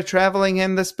out there traveling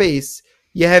in the space,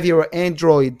 you have your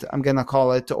android, I'm gonna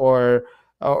call it, or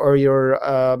your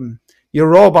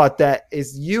robot that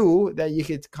is that you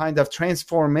could kind of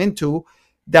transform into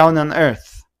down on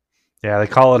Earth. Yeah, they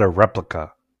call it a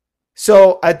replica.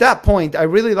 So at that point, I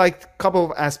really liked a couple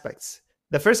of aspects.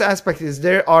 The first aspect is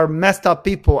there are messed up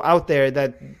people out there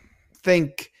that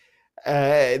think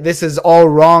this is all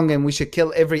wrong and we should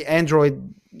kill every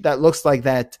android that looks like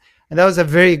that. And that was a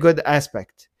very good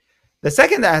aspect. The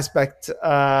second aspect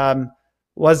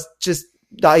was just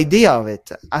the idea of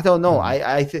it. I don't know.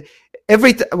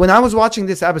 When I was watching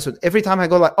this episode, every time I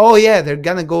go like, oh yeah, they're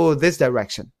gonna go this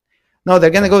direction. No, they're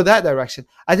gonna go that direction.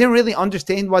 I didn't really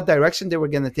understand what direction they were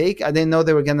gonna take. I didn't know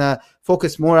they were gonna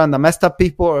focus more on the messed up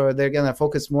people, or they're gonna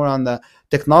focus more on the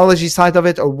technology side of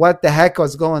it, or what the heck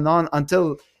was going on,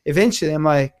 until eventually I'm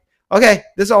like, okay,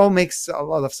 this all makes a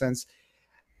lot of sense.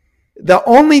 The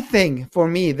only thing for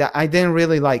me that I didn't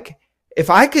really like, if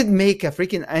I could make a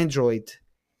freaking android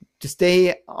to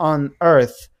stay on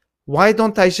Earth, why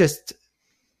don't I just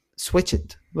switch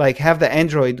it. Like have the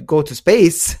android go to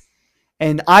space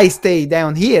and I stay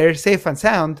down here safe and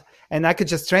sound, and I could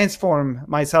just transform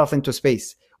myself into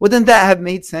space. Wouldn't that have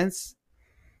made sense?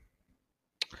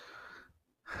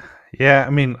 Yeah, I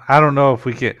mean, I don't know if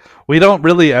we don't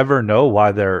really ever know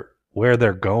where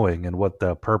they're going and what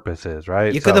the purpose is,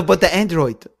 right? You could have put the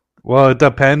android. Well, it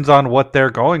depends on what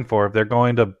they're going for. If they're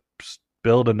going to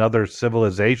build another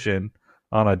civilization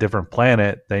on a different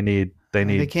planet, they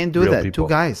can't do that. People. 2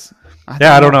 guys.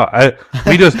 I don't know.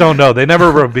 We just don't know. They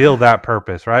never reveal that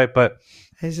purpose, right? But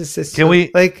can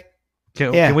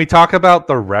we talk about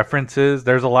the references?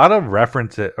 There's a lot of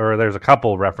references, or there's a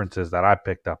couple references that I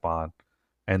picked up on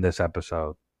in this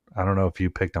episode. I don't know if you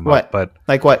picked them up, but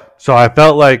like what? So I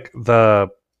felt like the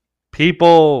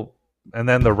people, and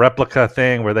then the replica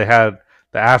thing where they had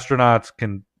the astronauts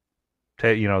can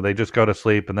they just go to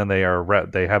sleep and then they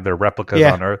have their replicas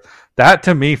on Earth. That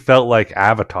to me felt like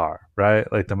Avatar,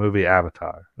 right? Like the movie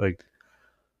Avatar. Like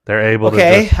they're able to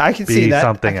I can see that.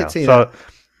 Something else. So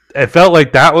it felt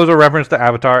like that was a reference to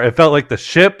Avatar. It felt like the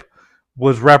ship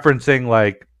was referencing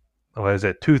like, what is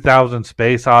it, 2000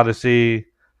 Space Odyssey.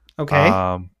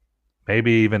 Okay.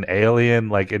 Maybe even Alien.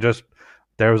 Like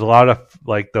there was a lot of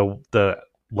like the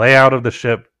layout of the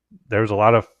ship. There was a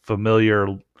lot of familiar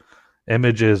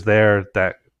images there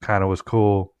that kind of was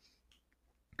cool.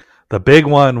 The big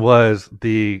one was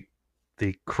the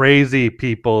crazy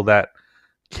people that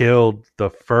killed the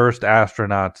first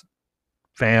astronaut's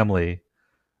family.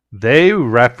 They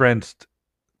referenced,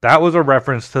 that was a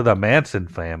reference to the Manson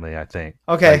family, I think.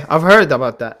 Okay, like, I've heard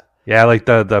about that. Yeah, like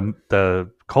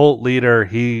the cult leader,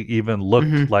 he even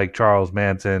looked like Charles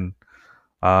Manson.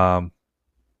 Kind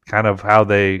of how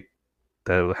they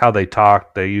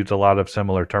talked, they used a lot of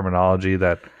similar terminology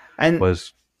that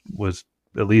was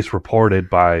at least reported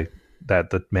by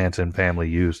that the Manson family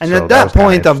used. And so at that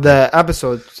point of the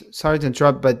episode, sorry to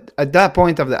interrupt, but at that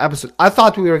point of the episode, I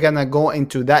thought we were gonna go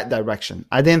into that direction.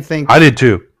 I did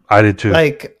too.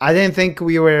 Like I didn't think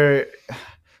we were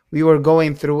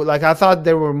going through, like I thought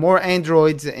there were more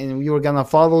androids and we were gonna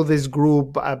follow this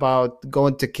group about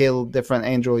going to kill different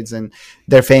androids and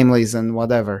their families and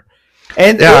whatever.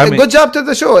 And good job to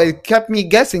the show. It kept me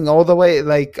guessing all the way,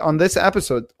 like on this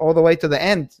episode, all the way to the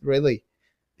end, really.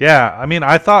 Yeah, I mean,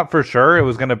 I thought for sure it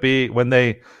was going to be when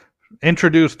they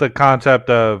introduced the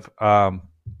concept of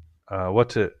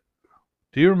what's it?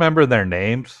 Do you remember their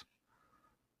names?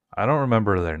 I don't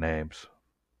remember their names.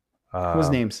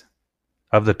 Whose names?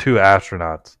 Of the 2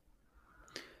 astronauts.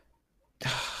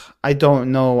 I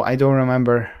don't know. I don't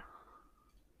remember.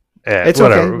 Yeah, it's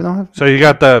whatever. Okay. So you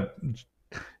got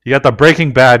the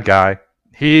Breaking Bad guy.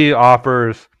 He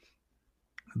offers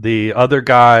the other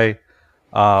guy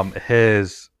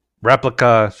his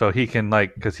replica so he can,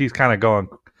 like, because he's kind of going,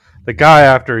 the guy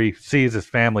after he sees his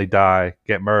family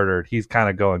get murdered, he's kind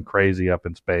of going crazy up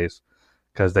in space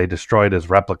because they destroyed his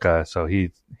replica. So he's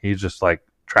just like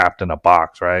trapped in a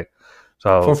box, right?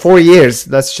 So for 4 years,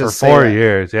 that's just for 4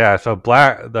 years, yeah. So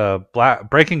the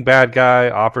Breaking Bad guy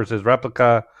offers his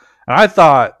replica. And I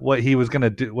thought what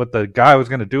the guy was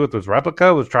gonna do with his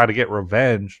replica was try to get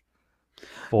revenge.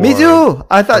 Me too.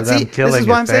 I thought, this is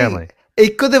what I'm saying.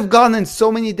 It could have gone in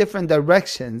so many different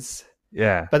directions.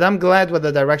 Yeah. But I'm glad with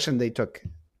the direction they took.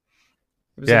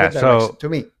 It was a good direction to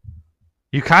me.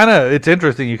 It's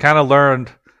interesting. You kind of learned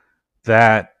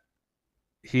that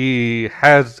he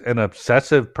has an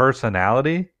obsessive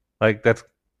personality. Like that's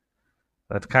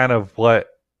kind of what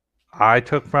I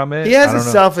took from it. He has a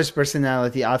selfish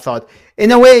personality, I thought.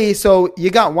 In a way, so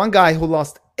you got one guy who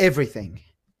lost everything.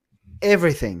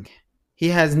 Everything. He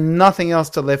has nothing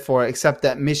else to live for except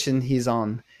that mission he's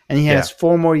on. And he has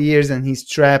 4 more years and he's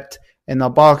trapped in a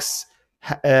box,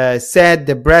 sad,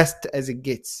 depressed as it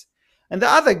gets. And the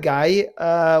other guy,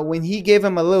 when he gave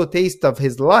him a little taste of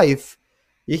his life,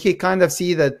 you can kind of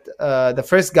see that the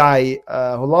first guy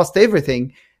who lost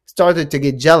everything started to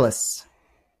get jealous.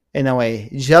 In a way,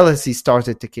 jealousy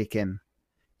started to kick in.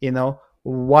 You know,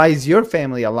 why is your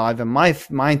family alive and my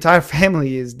entire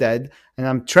family is dead and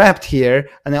I'm trapped here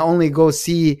and I only go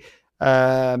see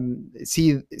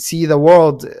the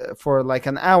world for like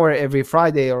an hour every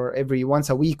Friday or every once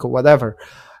a week or whatever.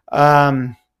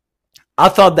 I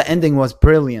thought the ending was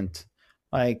brilliant,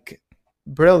 like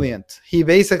brilliant. He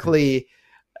basically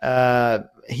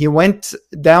he went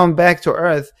down back to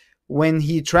Earth when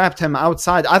he trapped him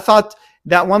outside. I thought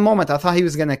that one moment I thought he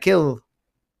was gonna kill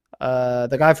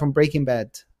the guy from Breaking Bad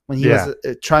when he was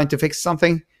trying to fix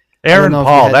something. Aaron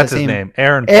Paul, that's his name.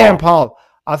 Aaron Paul.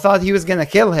 I thought he was gonna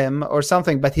kill him or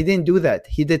something, but he didn't do that.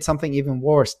 He did something even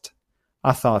worse.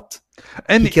 I thought.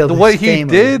 And what he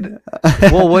did,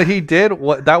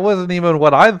 that wasn't even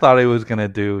what I thought he was going to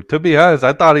do. To be honest,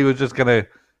 I thought he was just going to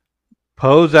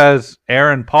pose as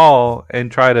Aaron Paul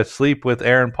and try to sleep with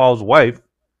Aaron Paul's wife.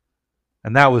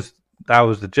 And that was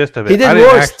the gist of it. He did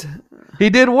worse.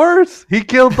 He did worse. He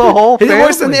killed the whole family. He did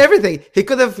worse than everything. He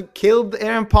could have killed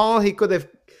Aaron Paul. He could have,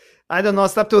 I don't know,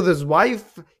 slept with his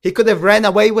wife. He could have ran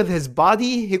away with his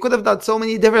body. He could have done so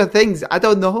many different things. I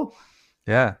don't know.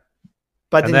 Yeah.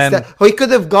 But instead, he could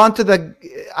have gone to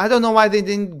I don't know why they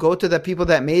didn't go to the people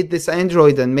that made this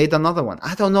android and made another one.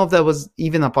 I don't know if that was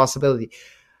even a possibility.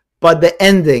 But the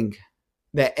ending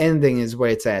is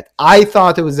where it's at. I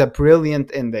thought it was a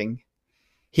brilliant ending.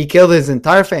 He killed his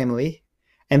entire family.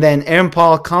 And then Aaron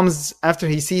Paul comes, after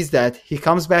he sees that, he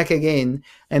comes back again.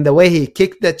 And the way he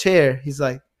kicked the chair, he's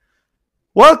like,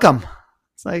 welcome.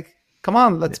 It's like, come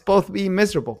on, let's both be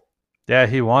miserable. Yeah,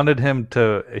 he wanted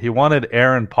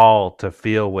Aaron Paul to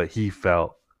feel what he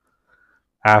felt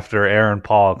after Aaron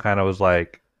Paul kind of was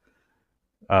like,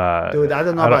 dude, I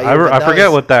don't know about you. I forget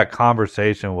what that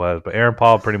conversation was, but Aaron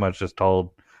Paul pretty much just told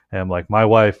him, like, my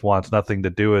wife wants nothing to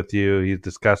do with you.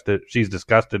 She's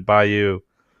disgusted by you,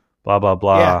 blah, blah,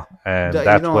 blah. Yeah. And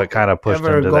that's what kind of pushed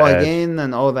him to the edge. Again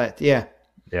and all that, yeah.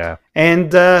 Yeah.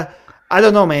 And I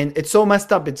don't know, man. It's so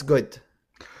messed up, it's good.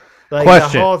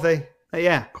 Like, the whole thing,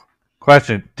 yeah.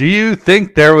 Question: do you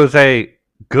think there was a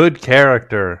good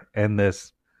character in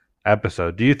this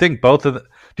episode? Do you think do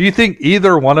you think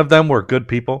either one of them were good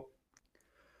people?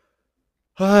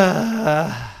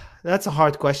 That's a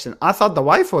hard question. I thought the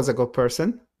wife was a good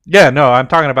person. Yeah, no, I'm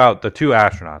talking about the two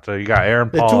astronauts. So you got Aaron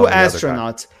Paul. The two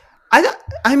astronauts.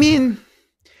 I mean,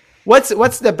 what's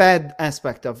the bad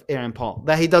aspect of Aaron Paul?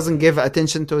 That he doesn't give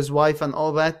attention to his wife and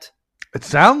all that? It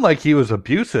sounded like he was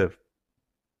abusive.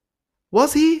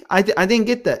 Was he? I didn't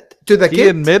get that. To the kid? He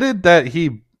admitted that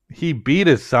he beat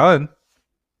his son.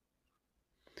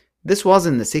 This was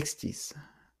in the 60s.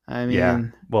 I mean, yeah.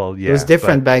 Well, yeah, it was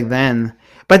different back then.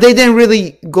 But they didn't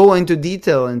really go into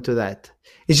detail into that.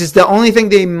 It's just the only thing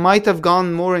they might have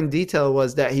gone more in detail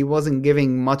was that he wasn't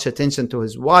giving much attention to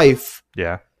his wife.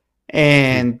 Yeah.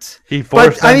 And he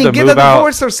forced them to get move a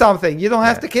divorce or something. You don't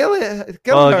have to kill her.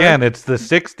 Again, it's the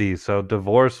 60s, so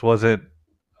divorce wasn't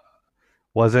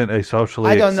a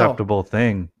socially acceptable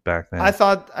thing back then. I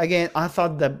thought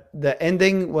the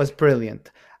ending was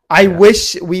brilliant. I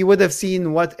wish we would have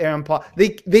seen what Aaron Paul...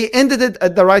 They ended it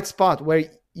at the right spot where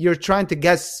you're trying to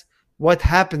guess what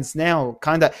happens now.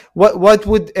 Kind of. What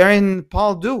would Aaron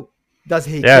Paul do? Does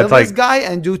he kill this guy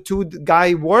and do two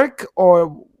guy work? Or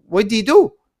what do he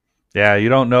do? Yeah, you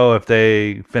don't know if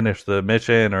they finish the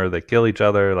mission or they kill each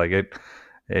other. Like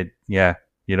you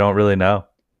don't really know.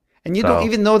 And you don't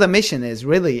even know the mission is,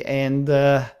 really. And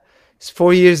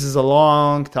 4 years is a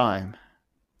long time.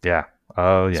 Yeah.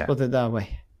 Oh, yeah. Let's put it that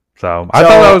way. So I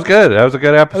thought that was good. That was a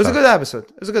good episode.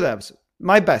 It was a good episode.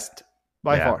 My best,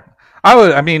 by far.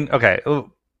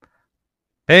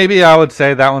 Maybe I would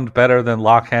say that one's better than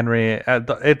Lock Henry.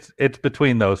 It's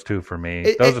between those two for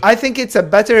me. I think it's a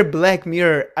better Black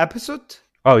Mirror episode.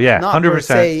 Oh, yeah, 100%. Not per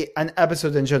se an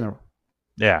episode in general.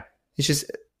 Yeah. It's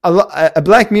just... A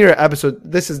Black Mirror episode,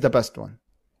 this is the best one.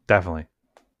 Definitely.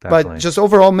 But just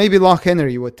overall, maybe Lock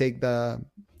Henry would take I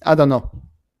don't know.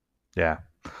 Yeah.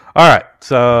 All right.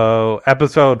 So,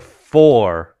 episode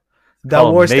 4.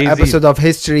 The worst episode of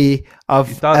history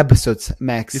of episodes,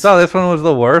 Max. You thought this one was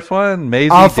the worst one?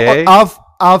 Maisie Day? Of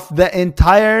the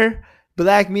entire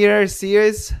Black Mirror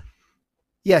series?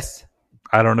 Yes.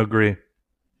 I don't agree.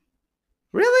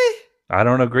 Really? I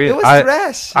don't agree. It was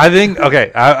trash. I think,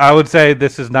 I would say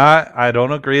this is not, I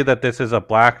don't agree that this is a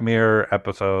Black Mirror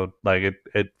episode. Like,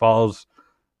 it falls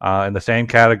in the same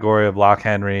category of Lock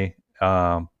Henry.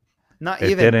 Not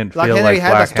even. Didn't Lock Henry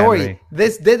had Black a story. Henry.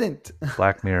 This didn't.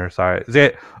 Black Mirror, sorry.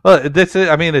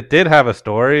 It did have a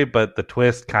story, but the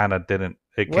twist kind of didn't.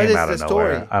 It came out of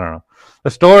nowhere. I don't know.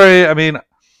 The story,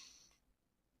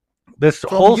 this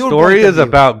whole story is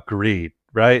about greed,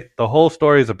 right? The whole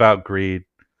story is about greed.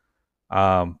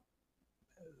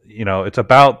 It's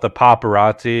about the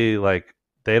paparazzi. Like,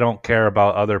 they don't care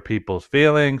about other people's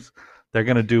feelings. They're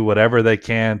going to do whatever they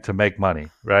can to make money,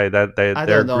 right?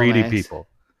 They're greedy people.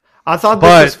 I thought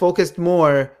this was focused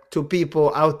more to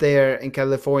people out there in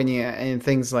California and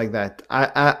things like that.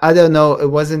 I don't know. It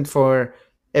wasn't for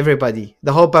everybody.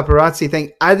 The whole paparazzi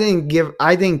thing, I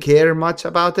didn't care much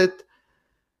about it.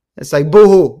 It's like,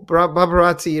 boo-hoo,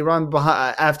 paparazzi run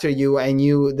after you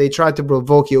and they try to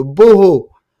provoke you. Boo-hoo.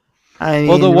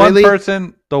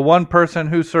 The one person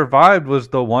who survived was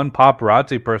the one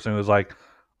paparazzi person who was like,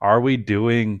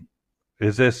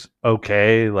 is this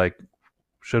okay? Like,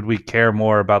 should we care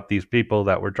more about these people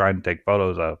that we're trying to take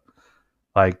photos of?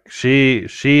 Like she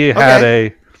had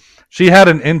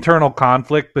an internal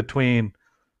conflict between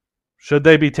should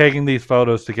they be taking these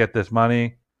photos to get this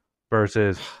money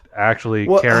versus actually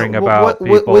caring about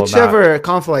people. Whichever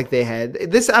conflict they had.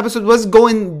 This episode was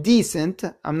going decent.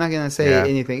 I'm not going to say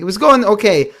anything. It was going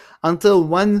okay until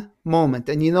one moment.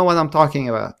 And you know what I'm talking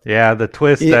about. Yeah, the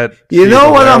twist that... You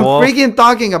know what I'm freaking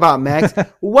talking about, Max.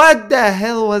 What the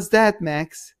hell was that,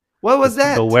 Max? What was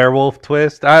that? The werewolf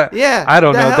twist? I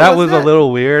don't know. That was a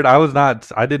little weird.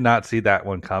 I did not see that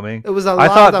one coming. It was a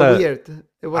lot of weird.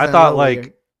 I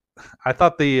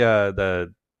thought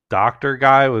the doctor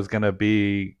guy was gonna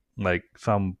be like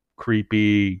some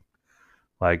creepy,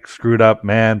 like screwed up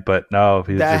man, but no.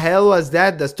 Hell was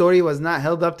that? The story was not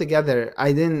held up together.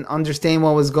 I didn't understand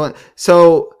what was going.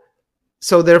 So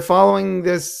they're following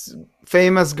this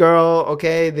famous girl.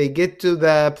 Okay, they get to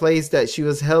the place that she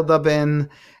was held up in,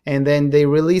 and then they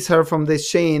release her from this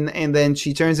chain, and then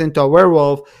she turns into a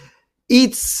werewolf.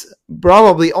 Eats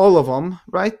probably all of them,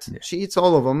 right? Yeah. She eats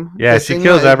all of them. Yeah, she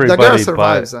kills everybody. The girl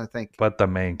survives, I think. But the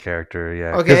main character,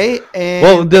 yeah. Okay.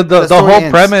 And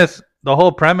the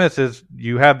whole premise is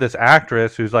you have this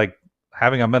actress who's like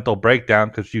having a mental breakdown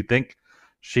because you think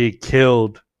she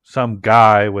killed some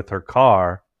guy with her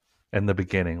car in the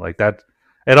beginning. Like that,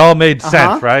 it all made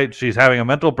sense, right? She's having a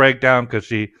mental breakdown because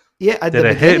she did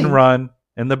a hit and run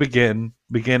in the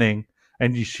beginning,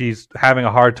 and she's having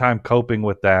a hard time coping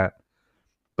with that.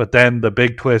 But then the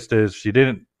big twist is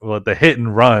the hit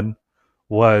and run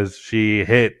was she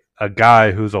hit a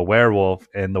guy who's a werewolf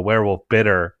and the werewolf bit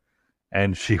her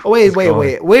and she wait.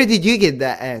 Where did you get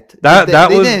that at?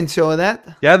 They didn't show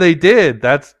that? Yeah, they did.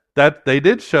 They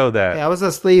did show that. Yeah, I was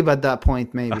asleep at that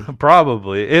point, maybe.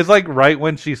 Probably. It's like right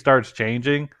when she starts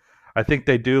changing. I think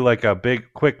they do like a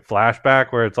big quick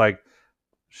flashback where it's like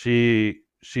she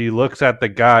looks at the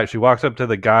guy, she walks up to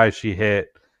the guy she hit,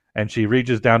 and she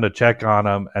reaches down to check on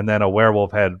him, and then a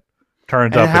werewolf head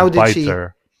turns up and bites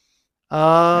her.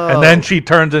 Oh. And then she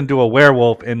turns into a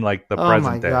werewolf in like the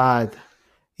present day. Oh my god.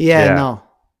 Yeah, no.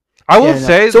 I will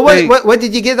say. So what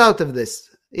did you get out of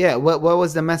this? Yeah, what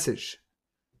was the message?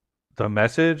 The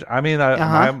message? I mean,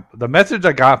 the message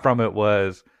I got from it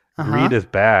was greed is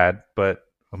bad, but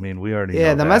I mean, we already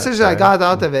know the message I got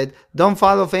out of it, don't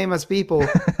follow famous people,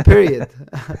 period.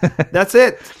 That's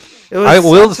it. It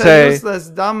was a useless,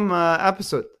 dumb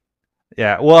episode.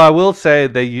 Yeah, well, I will say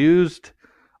they used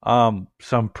some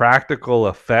practical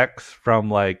effects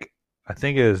from like I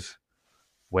think is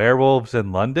Werewolves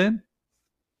in London.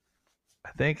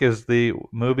 I think is the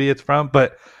movie it's from,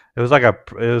 but it was like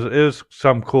it was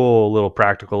some cool little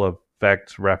practical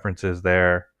effects references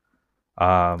there.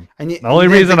 The only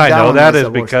reason I know that is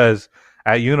because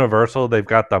at Universal they've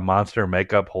got the monster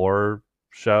makeup horror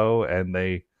show, and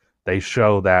they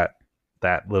show that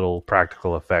little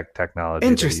practical effect technology.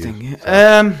 Interesting.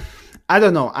 I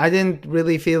don't know. I didn't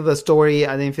really feel the story.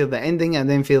 I didn't feel the ending. I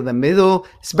didn't feel the middle,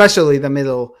 especially the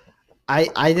middle.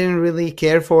 I didn't really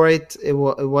care for it. It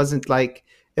wasn't like,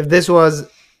 if this was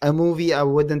a movie, I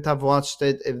wouldn't have watched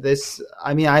it.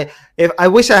 I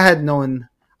wish I had known.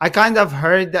 I kind of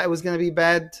heard that it was going to be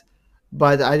bad,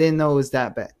 but I didn't know it was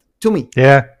that bad to me.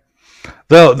 Yeah.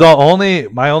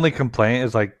 My only complaint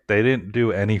is like they didn't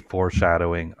do any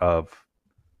foreshadowing of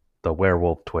the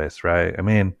werewolf twist, right? I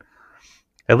mean,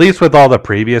 at least with all the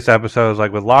previous episodes,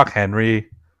 like with Loch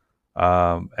Henry,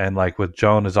 and like with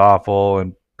Joan is Awful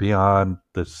and Beyond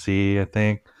the Sea, I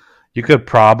think you could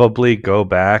probably go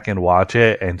back and watch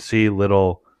it and see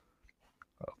little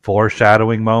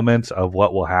foreshadowing moments of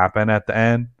what will happen at the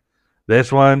end.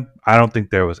 This one, I don't think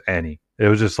there was any. It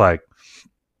was just like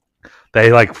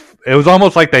it was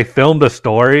almost like they filmed a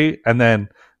story and then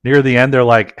near the end they're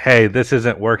like, hey, this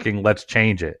isn't working, let's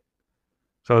change it.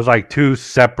 So it was like two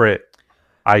separate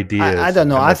ideas. I don't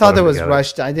know. I thought it was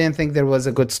rushed. I didn't think there was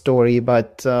a good story,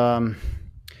 but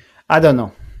I don't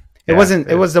know. It wasn't.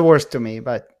 It was the worst to me,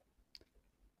 but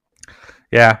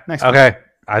yeah. Okay.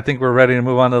 I think we're ready to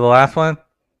move on to the last one.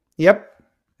 Yep.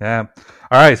 Yeah.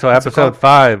 All right. So episode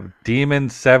 5, Demon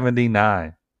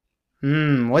 79.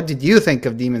 What did you think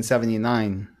of Demon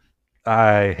 79?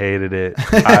 I hated it.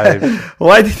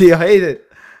 Why did you hate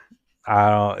it? I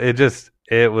don't.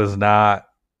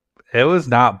 It was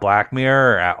not Black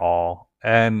Mirror at all,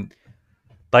 and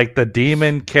like the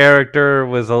demon character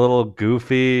was a little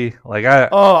goofy. Like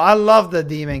I love the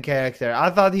demon character. I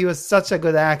thought he was such a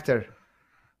good actor.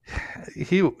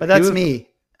 But that's me.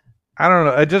 I don't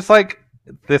know. I just like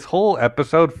this whole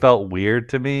episode felt weird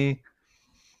to me,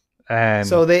 and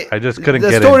so I just couldn't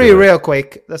get The story into real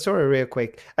quick.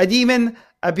 A demon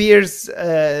appears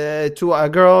to a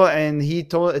girl, and he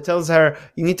tells her,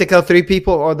 "You need to kill 3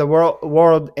 people, or the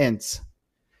world ends."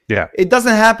 Yeah, it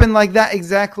doesn't happen like that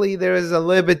exactly. There is a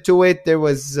little bit to it. There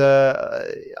was a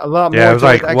lot more. Yeah, it was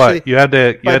like what you had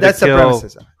to. You had to kill.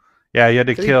 Yeah, you had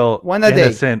to kill one a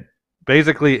innocent,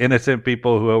 basically innocent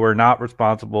people who were not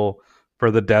responsible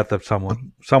for the death of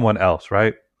someone else,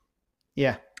 right?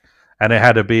 Yeah, and it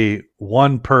had to be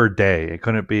 1 per day. It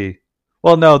couldn't be.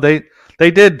 Well, no, they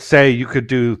did say you could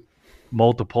do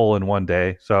multiple in 1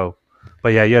 day. So, but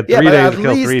yeah, you had 3 days to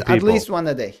kill 3 people. At least 1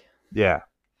 a day. Yeah.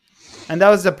 And that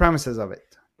was the premises of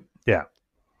it. Yeah.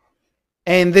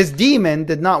 And this demon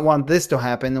did not want this to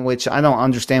happen, which I don't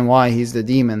understand why he's the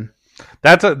demon.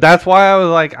 That's why I was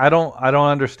like, I don't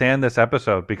understand this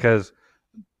episode, because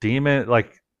demon,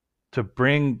 like, to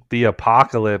bring the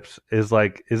apocalypse is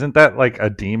like, isn't that like a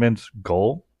demon's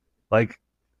goal? Like,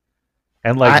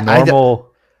 and like normal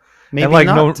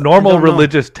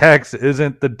religious text,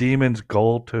 isn't the demon's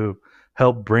goal to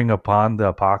help bring upon the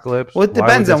apocalypse? Well, it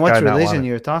depends on what religion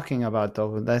you're talking about,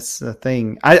 though. That's the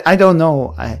thing. I don't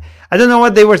know. I don't know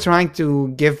what they were trying to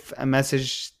give a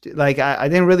message. Like, I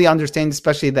didn't really understand,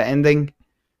 especially the ending.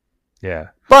 Yeah.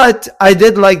 But I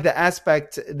did like the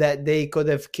aspect that they could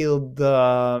have killed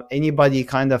anybody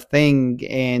kind of thing,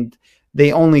 and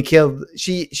they only killed...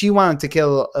 She wanted to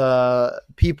kill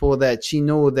people that she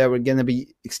knew they were going to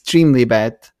be extremely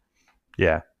bad.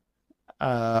 Yeah.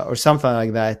 Or something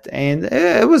like that, and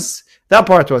it was, that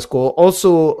part was cool.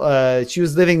 Also, she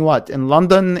was living in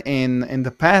London in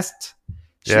the past.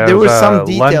 There were some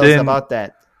details London, about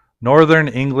that. Northern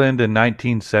England in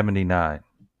 1979.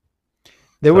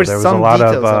 There were some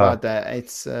details about that.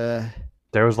 It's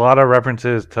there was a lot of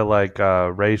references to like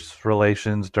race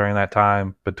relations during that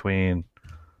time between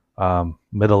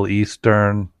Middle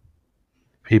Eastern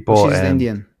people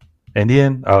and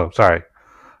Indian. Oh, sorry.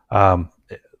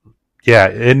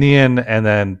 Yeah, Indian and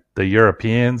then the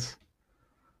Europeans.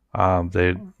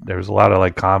 There was a lot of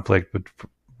like conflict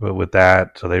with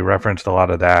that, so they referenced a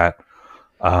lot of that.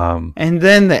 And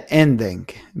then the ending,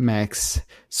 Max.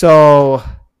 So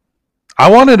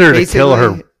I wanted her to kill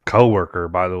her coworker.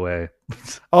 By the way.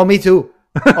 Oh, me too.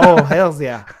 Oh, hells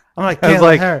yeah! I'm like,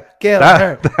 kill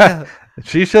her.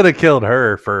 She should have killed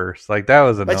her first. Like, that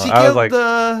was annoying. But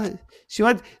she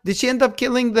killed Did she end up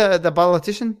killing the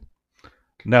politician?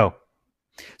 No.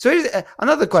 So here's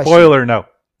another question. Spoiler: no.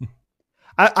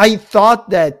 I thought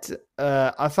that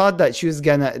she was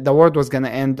the world was gonna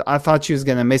end. I thought she was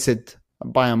gonna miss it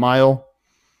by a mile,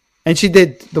 and she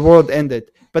did. The world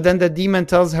ended, but then the demon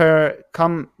tells her,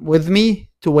 "Come with me."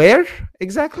 To where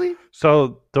exactly?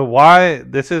 So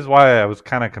this is why I was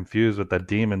kind of confused with the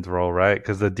demon's role, right?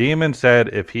 Because the demon said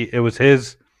it was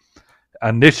his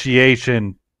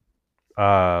initiation,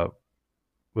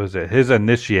 his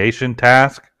initiation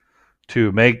task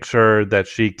to make sure that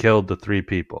she killed the 3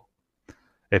 people.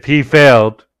 If he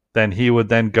failed, then he would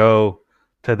then go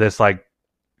to this like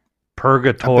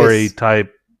purgatory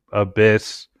type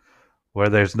abyss where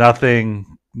there's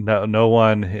nothing, no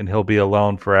one, and he'll be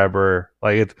alone forever.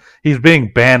 Like, he's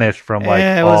being banished from like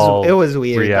it was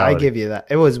weird. Reality. I give you that.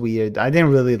 It was weird. I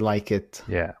didn't really like it.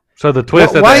 Yeah. So the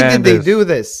twist. Why did they do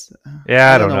this?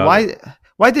 Yeah, I don't know.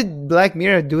 Why did Black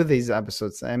Mirror do these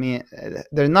episodes? I mean,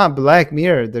 they're not Black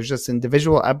Mirror. They're just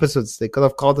individual episodes. They could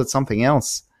have called it something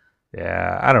else.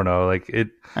 Yeah, I don't know. Like,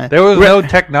 there was no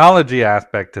technology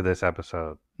aspect to this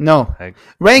episode. No. Like,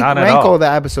 rank all the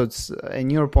episodes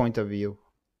in your point of view.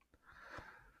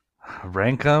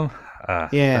 Rank them?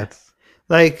 Yeah.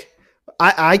 Like,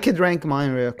 I could rank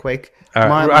mine real quick.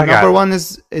 My number 1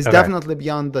 is definitely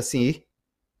Beyond the Sea.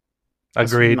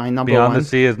 Agreed. My number Beyond 1. the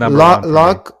Sea is number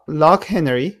 1. Loch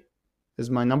Henry is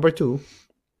my number 2.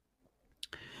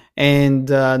 And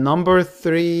number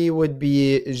 3 would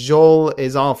be Joel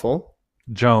is awful.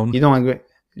 Joan. You don't agree?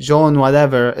 Joan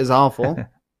whatever is awful.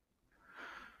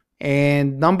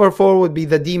 And number 4 would be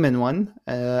the demon one.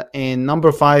 And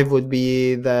number 5 would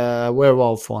be the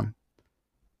werewolf one.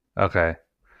 Okay.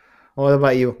 What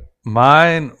about you?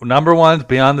 Mine, number 1's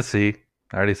Beyond the Sea.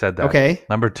 I already said that. Okay.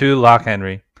 Number 2, Loch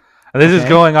Henry. And this is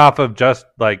going off of just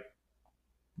like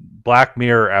Black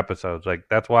Mirror episodes. Like,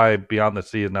 that's why Beyond the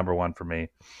Sea is number 1 for me.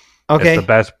 Okay. It's the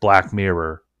best Black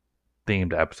Mirror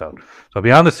themed episode. So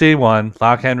Beyond the Sea 1,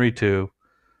 Loch Henry 2.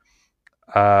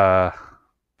 I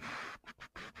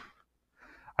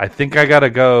think I gotta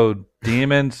go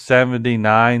Demon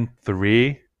 79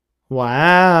 3.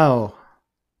 Wow.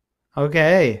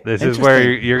 Okay. This is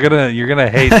where you're gonna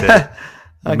hate this.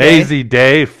 Okay. Maisie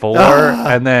Day 4,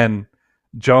 and then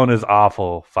Joan is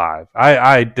Awful 5.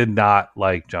 I did not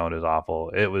like Joan is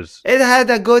Awful. It had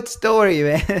a good story,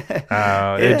 man.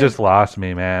 It just lost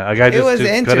me, man. Like it was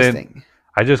interesting.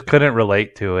 I just couldn't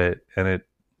relate to it, and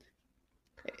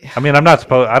I mean,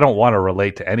 I don't want to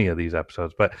relate to any of these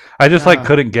episodes, but I just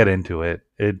couldn't get into it.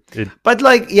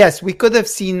 But yes, we could have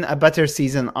seen a better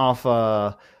season of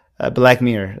Black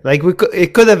Mirror. Like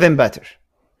it could have been better.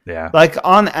 Yeah. Like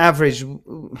on average,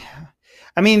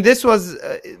 I mean, this was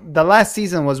the last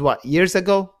season was what, years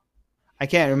ago? I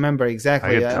can't remember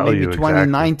exactly. Maybe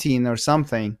 2019 or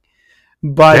something.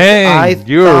 But dang,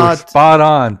 you're spot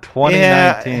on.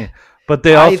 2019. Yeah, but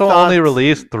they also only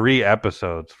released 3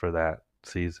 episodes for that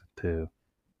season too.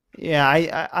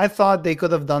 Yeah, I thought they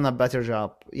could have done a better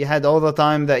job. You had all the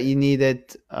time that you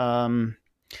needed.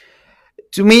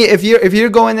 To me, if you're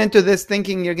going into this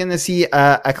thinking you're gonna see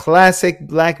a classic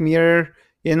Black Mirror,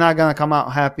 you're not gonna come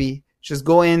out happy. Just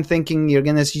go in thinking you're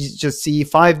gonna just see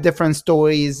 5 different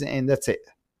stories and that's it.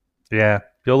 Yeah,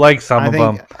 you'll like some of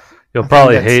them. You'll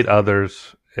probably hate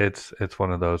others. It's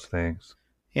one of those things.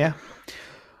 Yeah.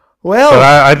 Well, but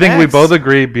I think we both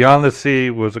agree Beyond the Sea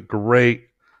was a great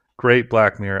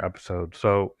Black Mirror episode.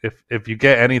 So if you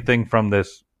get anything from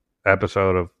this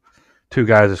episode of Two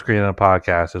Guys, a Screen, and a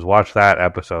Podcast, is watch that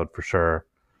episode for sure.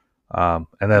 And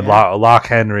then Lock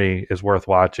Henry is worth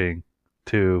watching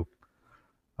too.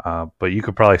 But you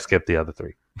could probably skip the other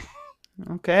 3.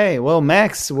 Okay, well,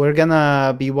 Max, we're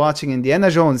gonna be watching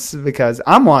Indiana Jones because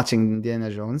I'm watching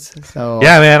Indiana Jones. So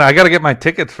yeah, man, I got to get my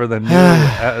tickets for the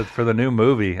new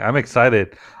movie. I'm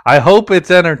excited. I hope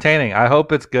it's entertaining. I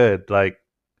hope it's good. Like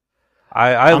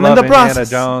I love Indiana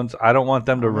Jones. I don't want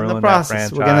them to ruin that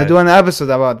franchise. We're gonna do an episode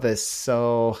about this,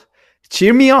 so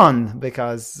cheer me on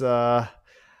because.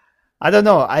 I don't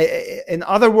know. In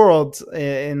other worlds,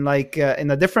 in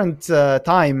a different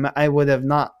time, I would have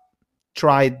not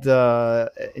tried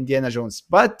Indiana Jones,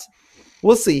 but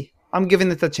we'll see. I'm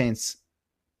giving it a chance.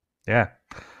 Yeah.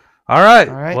 All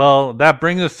right. Well, that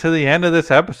brings us to the end of this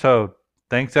episode.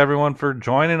 Thanks everyone for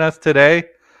joining us today.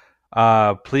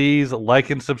 Please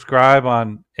like and subscribe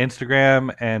on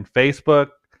Instagram and Facebook,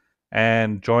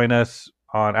 and join us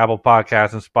on Apple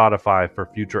Podcasts and Spotify for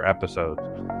future episodes.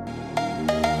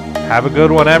 Have a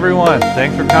good one, everyone.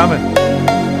 Thanks for coming.